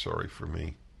you. I'm sorry for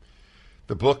me.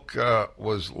 The book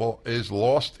is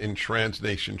Lost in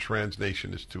Transnation.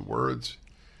 Transnation is 2 words.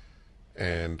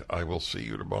 And I will see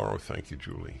you tomorrow. Thank you,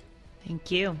 Julie. Thank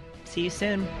you. See you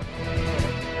soon.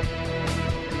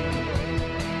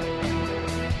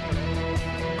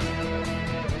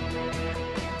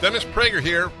 Dennis Prager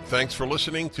here. Thanks for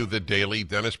listening to the Daily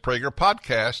Dennis Prager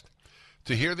Podcast.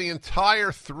 To hear the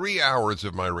entire 3 hours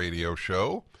of my radio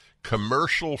show,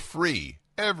 commercial-free,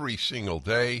 every single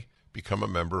day, become a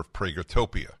member of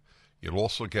Pragertopia. You'll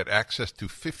also get access to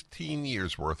 15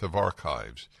 years' worth of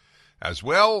archives, as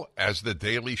well as the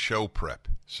daily show prep.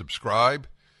 Subscribe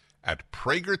at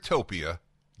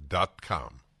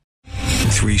Pragertopia.com.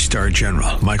 3-star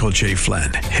General Michael J.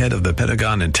 Flynn, head of the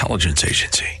Pentagon Intelligence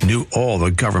Agency, knew all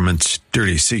the government's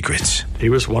dirty secrets. He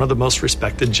was one of the most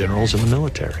respected generals in the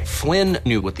military. Flynn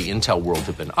knew what the intel world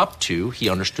had been up to. He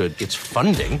understood its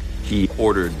funding. He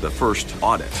ordered the first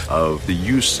audit of the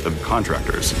use of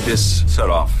contractors. This set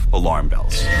off alarm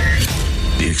bells.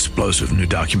 The explosive new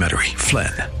documentary,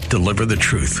 Flynn, Deliver the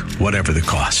Truth, Whatever the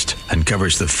Cost,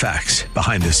 uncovers the facts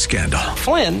behind this scandal.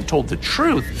 Flynn told the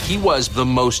truth. He was the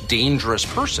most dangerous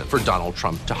person for Donald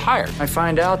Trump to hire. I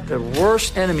find out the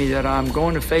worst enemy that I'm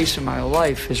going to face in my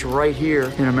life is right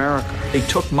here in America. They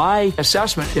took my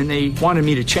assessment and they wanted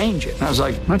me to change it. And I was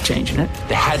like, I'm not changing it.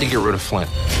 They had to get rid of Flynn.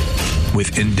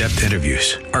 With in-depth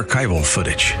interviews, archival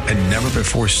footage, and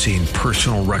never-before-seen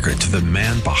personal records of the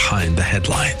man behind the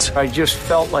headlines. I just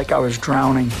felt like I was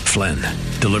drowning. Flynn,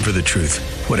 Deliver the Truth,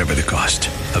 Whatever the Cost.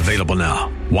 Available now.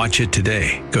 Watch it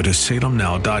today. Go to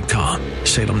salemnow.com.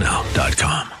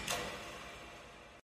 salemnow.com.